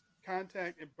against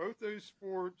contact in both those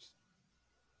sports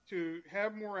to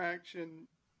have more action.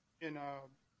 And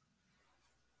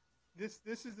this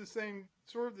is the same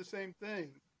thing.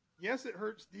 Yes, it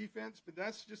hurts defense, but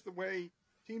that's just the way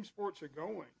team sports are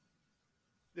going.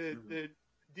 The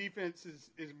defense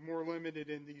is more limited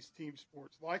in these team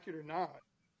sports, like it or not.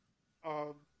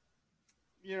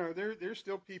 There's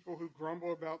still people who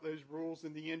grumble about those rules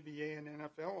in the NBA and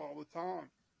NFL all the time.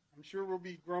 I'm sure there'll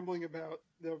be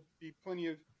plenty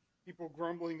of people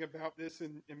grumbling about this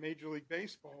in Major League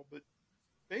Baseball. But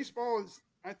baseball is,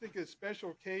 I think, a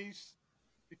special case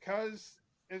because,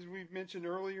 as we've mentioned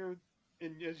earlier,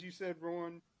 and as you said,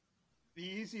 Ron, the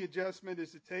easy adjustment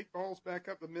is to take balls back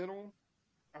up the middle.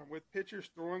 With pitchers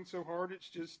throwing so hard, it's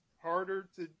just harder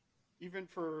to, even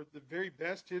for the very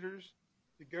best hitters,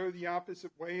 to go the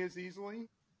opposite way as easily.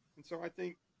 And so I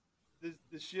think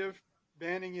the shift,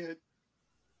 banning it,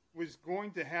 was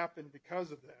going to happen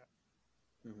because of that.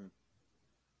 Mm-hmm.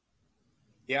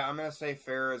 Yeah, I'm going to say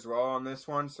fair as well on this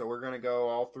one. So we're going to go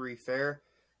all three fair.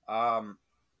 Some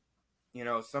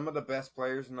of the best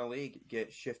players in the league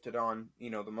get shifted on,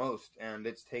 the most, and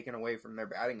it's taken away from their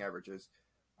batting averages.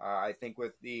 I think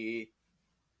with the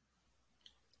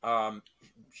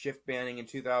shift banning in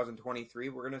 2023,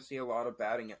 we're going to see a lot of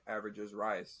batting averages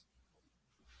rise,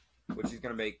 which is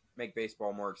going to make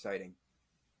baseball more exciting.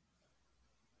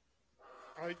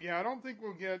 I don't think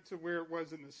we'll get to where it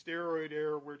was in the steroid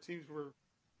era, where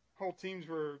whole teams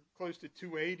were close to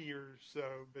 280 or so.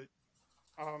 But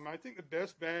I think the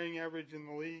best batting average in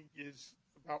the league is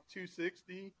about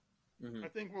 260. Mm-hmm. I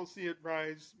think we'll see it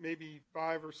rise maybe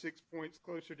 5 or 6 points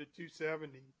closer to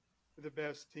 270 for the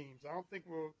best teams. I don't think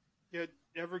we'll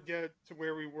ever get to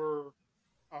where we were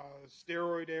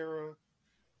steroid era.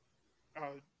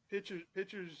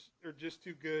 Pitchers are just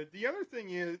too good. The other thing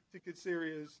to consider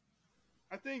is,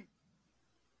 I think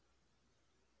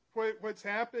what's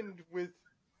happened with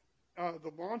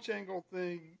the launch angle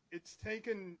thing, it's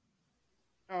taken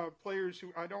players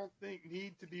who I don't think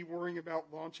need to be worrying about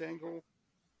launch angle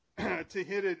to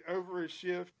hit it over a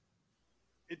shift.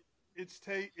 It's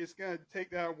going to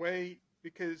take that away,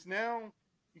 because now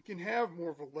you can have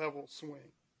more of a level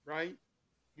swing, right?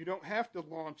 You don't have to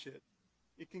launch it.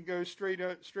 It can go straight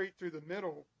through the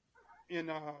middle, and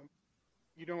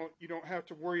you don't have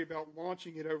to worry about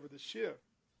launching it over the shift.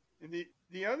 And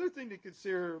the other thing to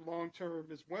consider long term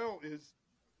as well is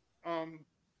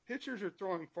pitchers are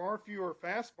throwing far fewer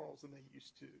fastballs than they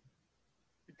used to.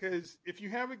 Because if you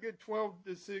have a good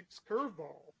 12-6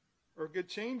 curveball or a good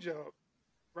changeup,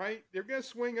 right, they're going to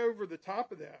swing over the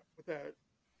top of that with that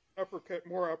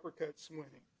more uppercut swing.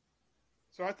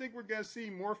 So I think we're going to see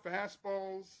more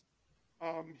fastballs.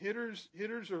 Hitters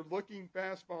are looking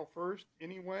fastball first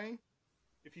anyway.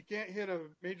 If you can't hit a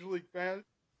major league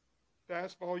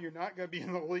fastball, you're not going to be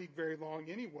in the league very long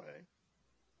anyway.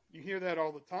 You hear that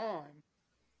all the time.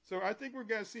 So I think we're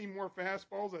going to see more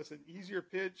fastballs. That's an easier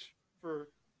pitch for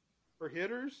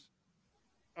hitters.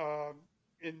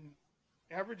 And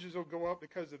averages will go up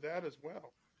because of that as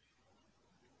well.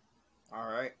 All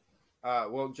right.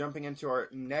 Well, jumping into our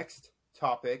next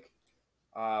topic,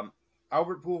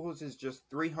 Albert Pujols is just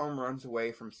 3 home runs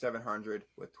away from 700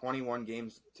 with 21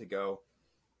 games to go.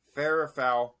 Fair or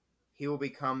foul, he will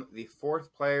become the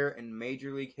 4th player in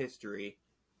Major League history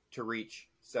to reach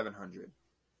 700.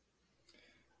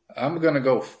 I'm going to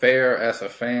go fair as a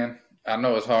fan. I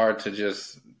know it's hard to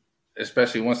just,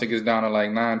 especially once it gets down to like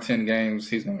 9-10 games,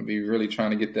 he's going to be really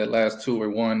trying to get that last 2 or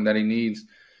 1 that he needs.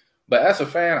 But as a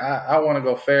fan, I want to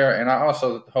go fair, and I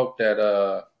also hope that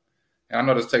and I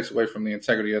know this takes away from the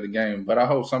integrity of the game, but I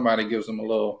hope somebody gives him a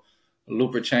little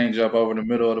looper change up over the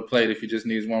middle of the plate if he just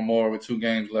needs one more with 2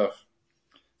 games left.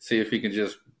 See if he can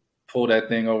just pull that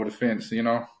thing over the fence, you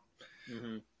know?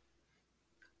 Mm-hmm.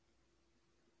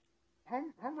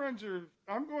 Home runs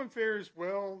I'm going fair as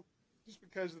well, just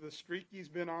because of the streak he's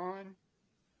been on.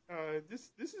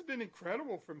 This has been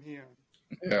incredible from him.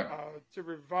 Yeah. To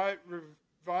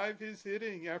revive his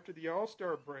hitting after the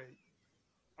All-Star break.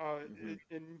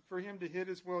 And for him to hit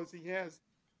as well as he has.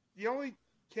 The only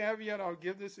caveat I'll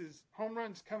give this is home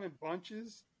runs come in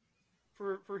bunches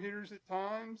for hitters at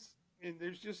times, and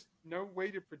there's just no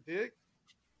way to predict.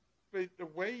 But the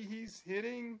way he's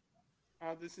hitting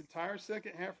this entire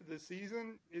second half of the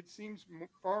season, it seems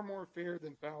far more fair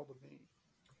than foul to me.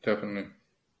 Definitely.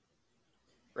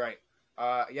 Right.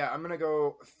 Yeah, I'm going to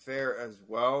go fair as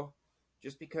well,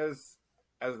 just because,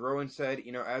 as Rowan said,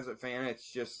 as a fan,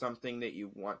 it's just something that you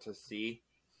want to see.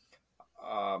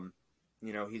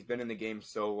 He's been in the game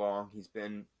so long. He's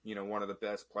been, one of the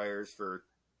best players for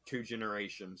 2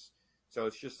 generations. So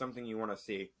it's just something you want to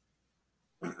see.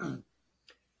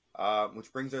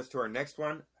 Which brings us to our next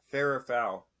one, fair or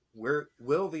foul.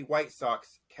 Will the White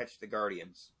Sox catch the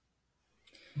Guardians?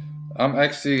 I'm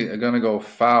actually going to go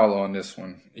foul on this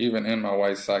one, even in my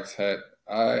White Sox hat.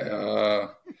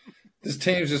 This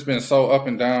team's just been so up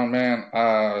and down, man.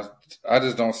 I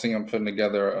just don't see them putting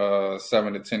together a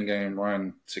 7 to 10 game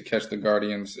run to catch the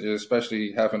Guardians,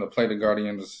 especially having to play the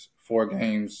Guardians 4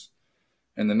 games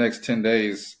in the next 10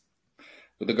 days.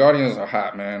 But the Guardians are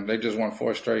hot, man. They just won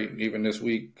 4 straight, even this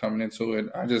week coming into it.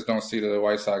 I just don't see the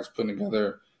White Sox putting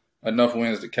together enough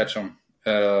wins to catch them,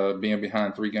 being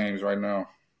behind 3 games right now.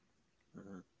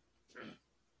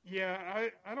 Yeah,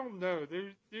 I don't know.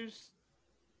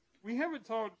 We haven't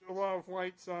talked a lot of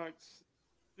White Sox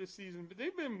this season, but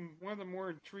they've been one of the more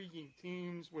intriguing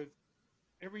teams with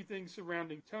everything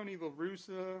surrounding Tony La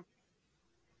Russa.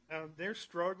 Their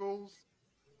struggles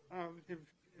have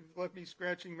left me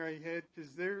scratching my head,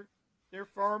 because they're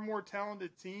far more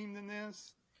talented team than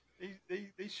this.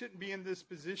 They shouldn't be in this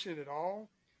position at all.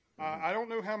 I don't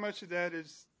know how much of that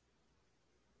is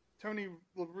Tony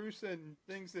La Russa and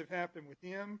things that have happened with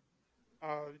him.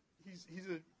 He's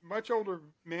a much older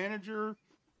manager.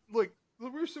 Look, La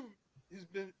Russa has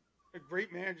been a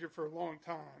great manager for a long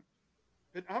time.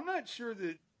 but I'm not sure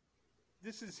that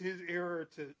this is his era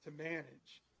to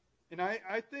manage. And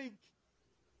I think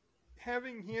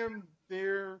having him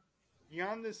there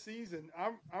beyond this season,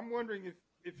 I'm wondering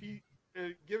if he,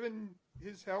 given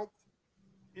his health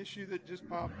issue that just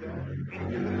popped up, and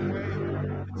given the way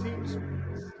the teams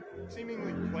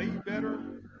seemingly played better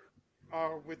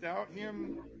without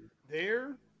him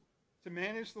there to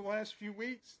manage the last few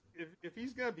weeks, if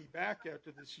he's going to be back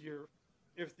after this year,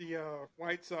 if the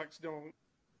White Sox don't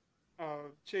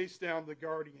chase down the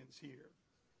Guardians here.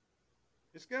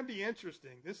 It's going to be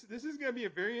interesting. This is going to be a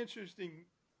very interesting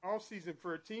offseason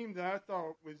for a team that I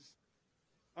thought was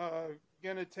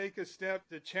going to take a step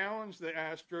to challenge the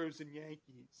Astros and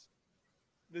Yankees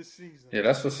this season. Yeah,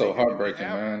 that's what's so heartbreaking,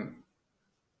 man.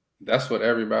 That's what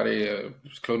everybody,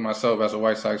 including myself as a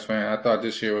White Sox fan, I thought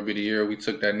this year would be the year we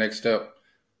took that next step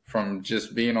from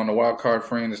just being on the wild card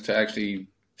fringe to actually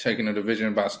taking the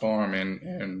division by storm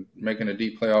and making a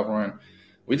deep playoff run.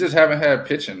 We just haven't had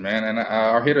pitching, man, and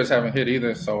our hitters haven't hit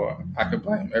either, so I could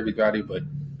blame everybody. But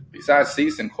besides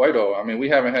Cease and Cueto, I mean, we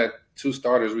haven't had two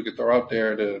starters we could throw out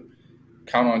there to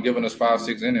count on giving us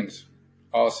 5-6 innings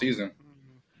all season.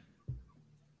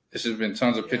 It's just been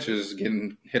tons of pitchers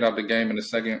getting hit out the game in the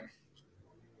second.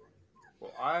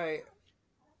 Well, I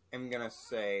am going to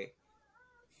say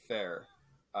fair,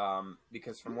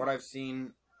 because from what I've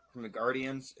seen from the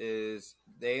Guardians is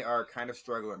they are kind of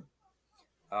struggling.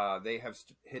 They have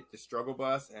hit the struggle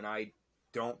bus, and I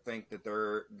don't think that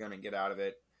they're going to get out of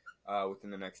it within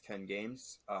the next 10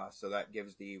 games. So that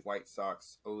gives the White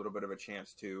Sox a little bit of a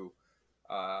chance to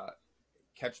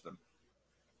catch them.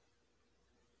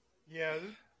 Yeah,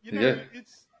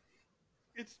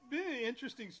 it's been an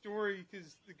interesting story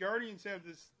because the Guardians have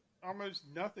this almost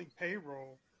nothing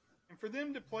payroll, and for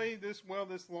them to play this well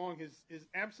this long has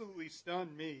absolutely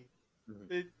stunned me. Mm-hmm.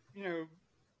 But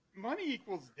money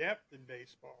equals depth in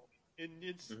baseball, and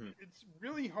it's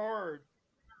really hard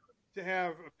to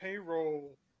have a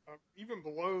payroll even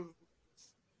below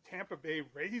Tampa Bay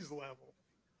Rays level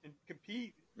and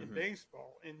compete in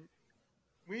baseball. And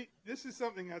this is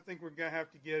something I think we're going to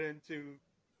have to get into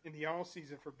in the all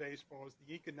season for baseball, is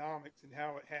the economics and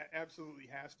how it absolutely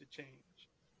has to change.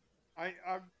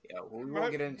 We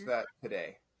won't get into that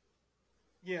today.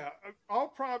 Yeah, all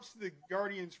props to the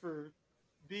Guardians for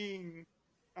being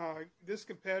this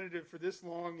competitive for this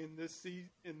long in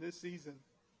this season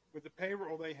with the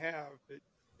payroll they have. But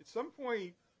at some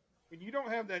point, when you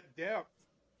don't have that depth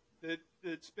that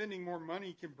spending more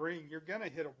money can bring, you're going to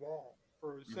hit a wall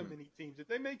for so many teams. If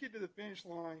they make it to the finish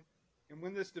line and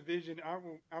win this division,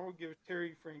 I will give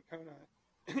Terry Francona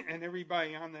and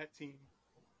everybody on that team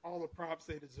all the props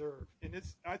they deserve. And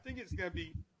I think it's going to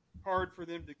be hard for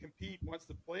them to compete once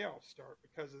the playoffs start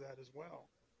because of that as well.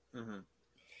 Mm-hmm.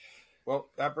 Well,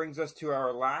 that brings us to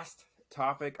our last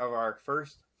topic of our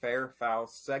first Fair Foul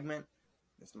segment.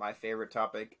 This is my favorite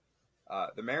topic.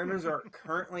 The Mariners are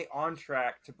currently on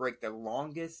track to break the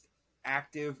longest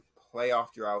active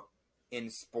playoff drought in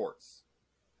sports.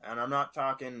 And I'm not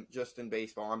talking just in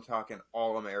baseball. I'm talking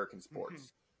all American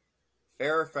sports.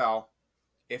 Fair or foul,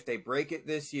 if they break it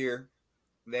this year,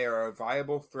 they are a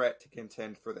viable threat to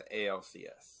contend for the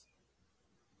ALCS.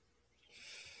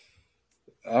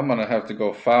 I'm going to have to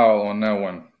go foul on that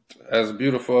one. As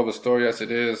beautiful of a story as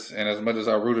it is, and as much as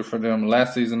I rooted for them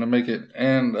last season to make it,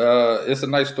 and it's a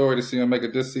nice story to see them make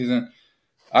it this season,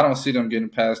 I don't see them getting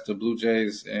past the Blue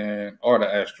Jays or the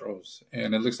Astros.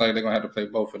 And it looks like they're going to have to play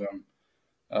both of them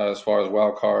as far as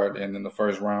wild card and in the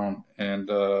first round. And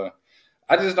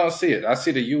I just don't see it. I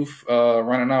see the youth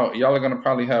running out. Y'all are going to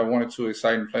probably have one or two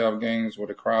exciting playoff games where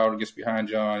the crowd gets behind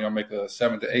y'all and y'all make a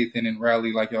 7th to 8th inning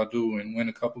rally like y'all do and win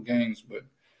a couple games. But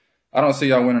I don't see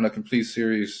y'all winning a complete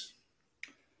series,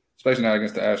 especially not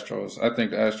against the Astros. I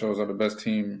think the Astros are the best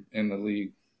team in the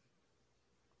league.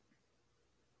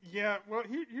 Yeah, well,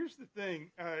 here's the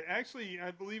thing. Actually,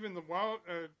 I believe in the wild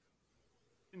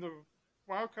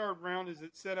card round as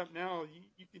it's set up now.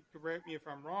 You can correct me if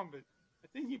I'm wrong, but I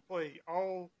think you play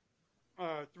all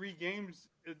 3 games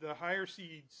at the higher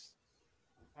seeds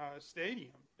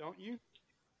stadium, don't you?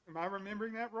 Am I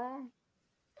remembering that wrong?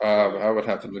 I would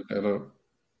have to look that up.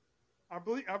 I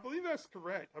believe that's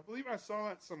correct. I believe I saw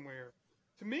that somewhere.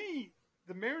 To me,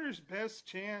 the Mariners' best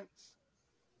chance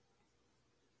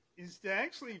is to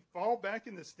actually fall back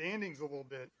in the standings a little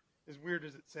bit, as weird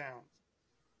as it sounds.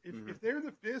 If they're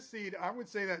the 5th seed, I would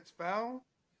say that's foul.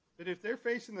 But if they're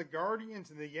facing the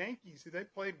Guardians and the Yankees, who they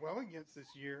played well against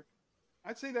this year,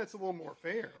 I'd say that's a little more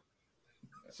fair.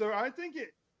 So I think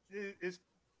it is.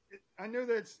 I know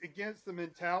that's against the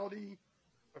mentality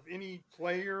of any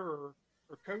player or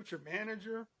coach or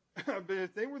manager, but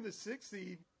if they were the 6th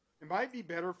seed It might be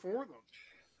better for them.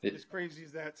 It- As crazy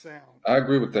as that sounds. I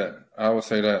agree with that. I would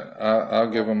say that I'll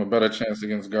give them a better chance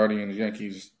against Guardians,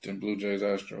 Yankees than Blue Jays,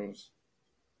 Astros.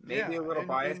 Maybe Yeah, a little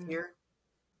biased and here.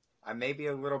 I may be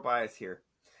a little biased here,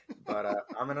 but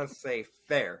I'm gonna say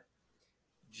fair,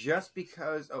 just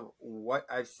because of what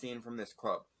I've seen from this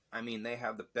club. I mean, they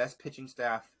have the best pitching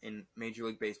staff in Major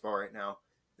League Baseball right now.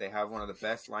 They have one of the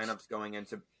best lineups going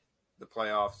into the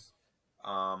playoffs.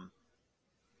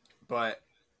 But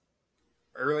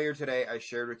earlier today, I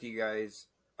shared with you guys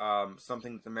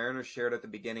something that the Mariners shared at the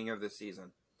beginning of the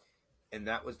season, and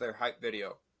that was their hype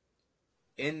video.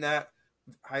 In that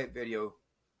hype video,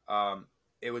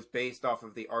 it was based off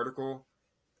of the article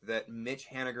that Mitch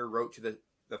Haniger wrote to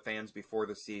the fans before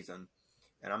the season.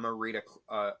 And I'm going to read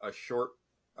a short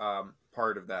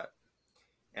part of that.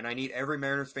 And I need every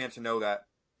Mariners fan to know that,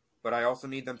 but I also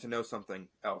need them to know something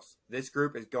else. This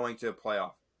group is going to a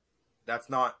playoff. That's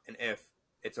not an if,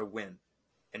 it's a win.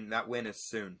 And that win is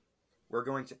soon. We're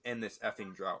going to end this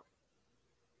effing drought.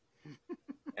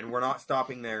 And we're not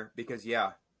stopping there because,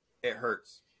 yeah, it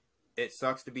hurts. It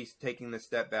sucks to be taking this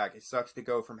step back. It sucks to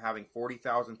go from having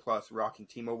 40,000 plus rocking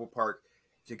T-Mobile Park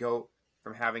to go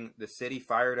from having the city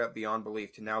fired up beyond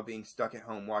belief to now being stuck at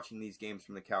home watching these games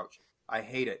from the couch. I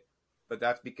hate it, but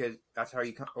that's because that's how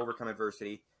you overcome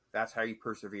adversity. That's how you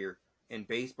persevere. In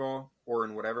baseball or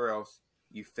in whatever else,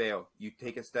 you fail. You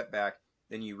take a step back,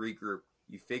 then you regroup.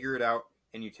 You figure it out,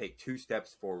 and you take 2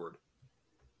 steps forward.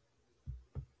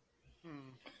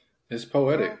 It's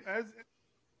poetic. Well,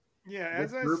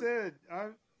 as I group- said,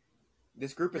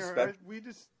 This group is you know, special.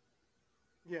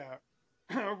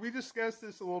 we discussed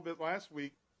this a little bit last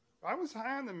week. I was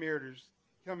high on the Mariners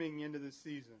coming into this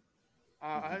season.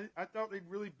 I thought they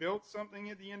really built something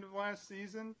at the end of last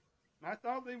season, and I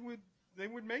thought they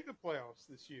would make the playoffs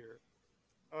this year.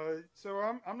 So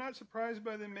I'm not surprised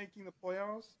by them making the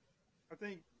playoffs. I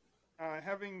think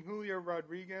having Julio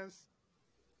Rodriguez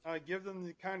give them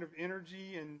the kind of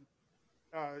energy and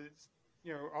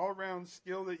all around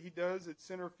skill that he does at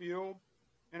center field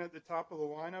and at the top of the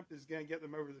lineup is going to get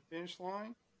them over the finish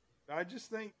line. But I just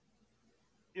think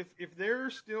if they're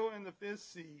still in the 5th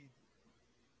seed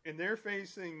and they're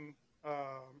facing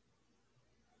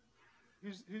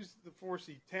who's the 4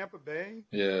 seed? Tampa Bay?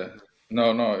 Yeah.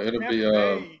 No, it'll Tampa be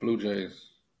Bay- Blue Jays.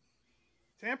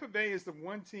 Tampa Bay is the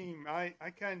one team I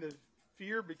kind of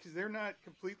fear because they're not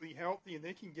completely healthy and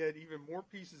they can get even more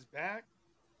pieces back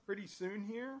pretty soon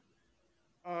here.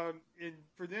 And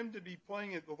for them to be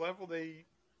playing at the level they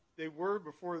were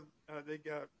before they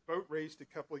got boat raced a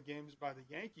couple of games by the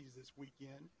Yankees this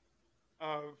weekend,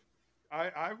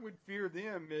 I would fear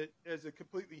them as a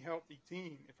completely healthy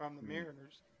team if I'm the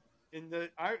Mariners. And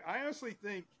I honestly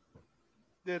think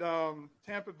that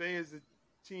Tampa Bay is a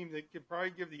team that could probably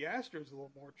give the Astros a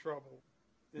little more trouble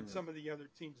than some of the other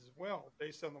teams as well,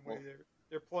 based on the way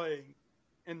they're playing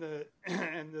and the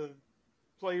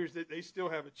players that they still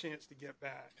have a chance to get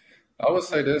back. I would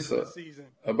say this season.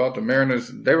 about the Mariners.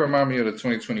 They remind me of the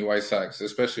 2020 White Sox,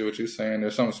 especially what you're saying.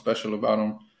 There's something special about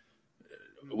them.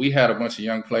 We had a bunch of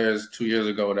young players 2 years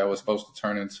ago that was supposed to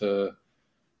turn into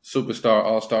superstar,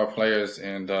 all-star players,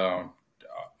 and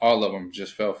all of them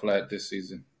just fell flat this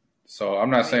season. So I'm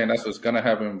not saying that's what's going to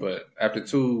happen, but after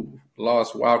 2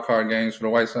 lost wild card games for the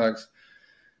White Sox,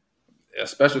 a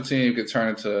special team could turn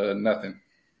into nothing.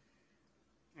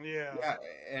 Yeah.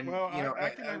 And Well,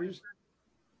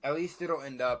 at least it'll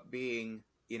end up being,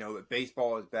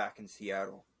 baseball is back in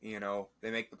Seattle.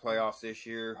 They make the playoffs this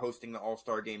year, hosting the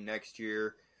All-Star game next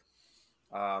year.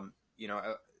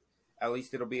 At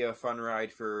least it'll be a fun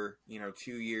ride for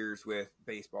 2 years with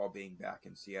baseball being back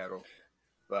in Seattle.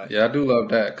 But Yeah, I do love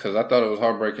that because I thought it was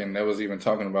heartbreaking. They was even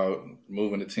talking about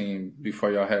moving the team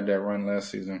before y'all had that run last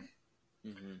season.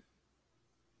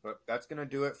 But that's going to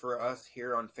do it for us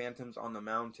here on Phantoms on the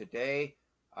Mound today.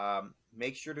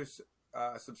 Make sure to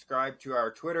subscribe to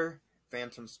our Twitter,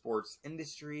 Phantom Sports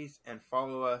Industries, and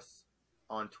follow us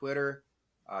on Twitter.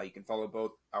 You can follow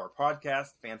both our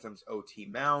podcast, Phantoms OT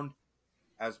Mound,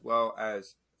 as well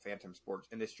as Phantom Sports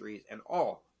Industries and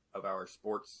all of our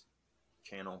sports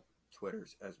channel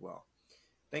Twitters as well.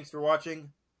 Thanks for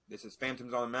watching. This is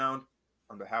Phantoms on the Mound.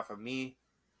 On behalf of me,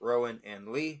 Rowan, and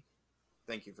Lee,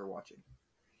 thank you for watching.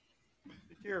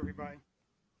 Take care, everybody.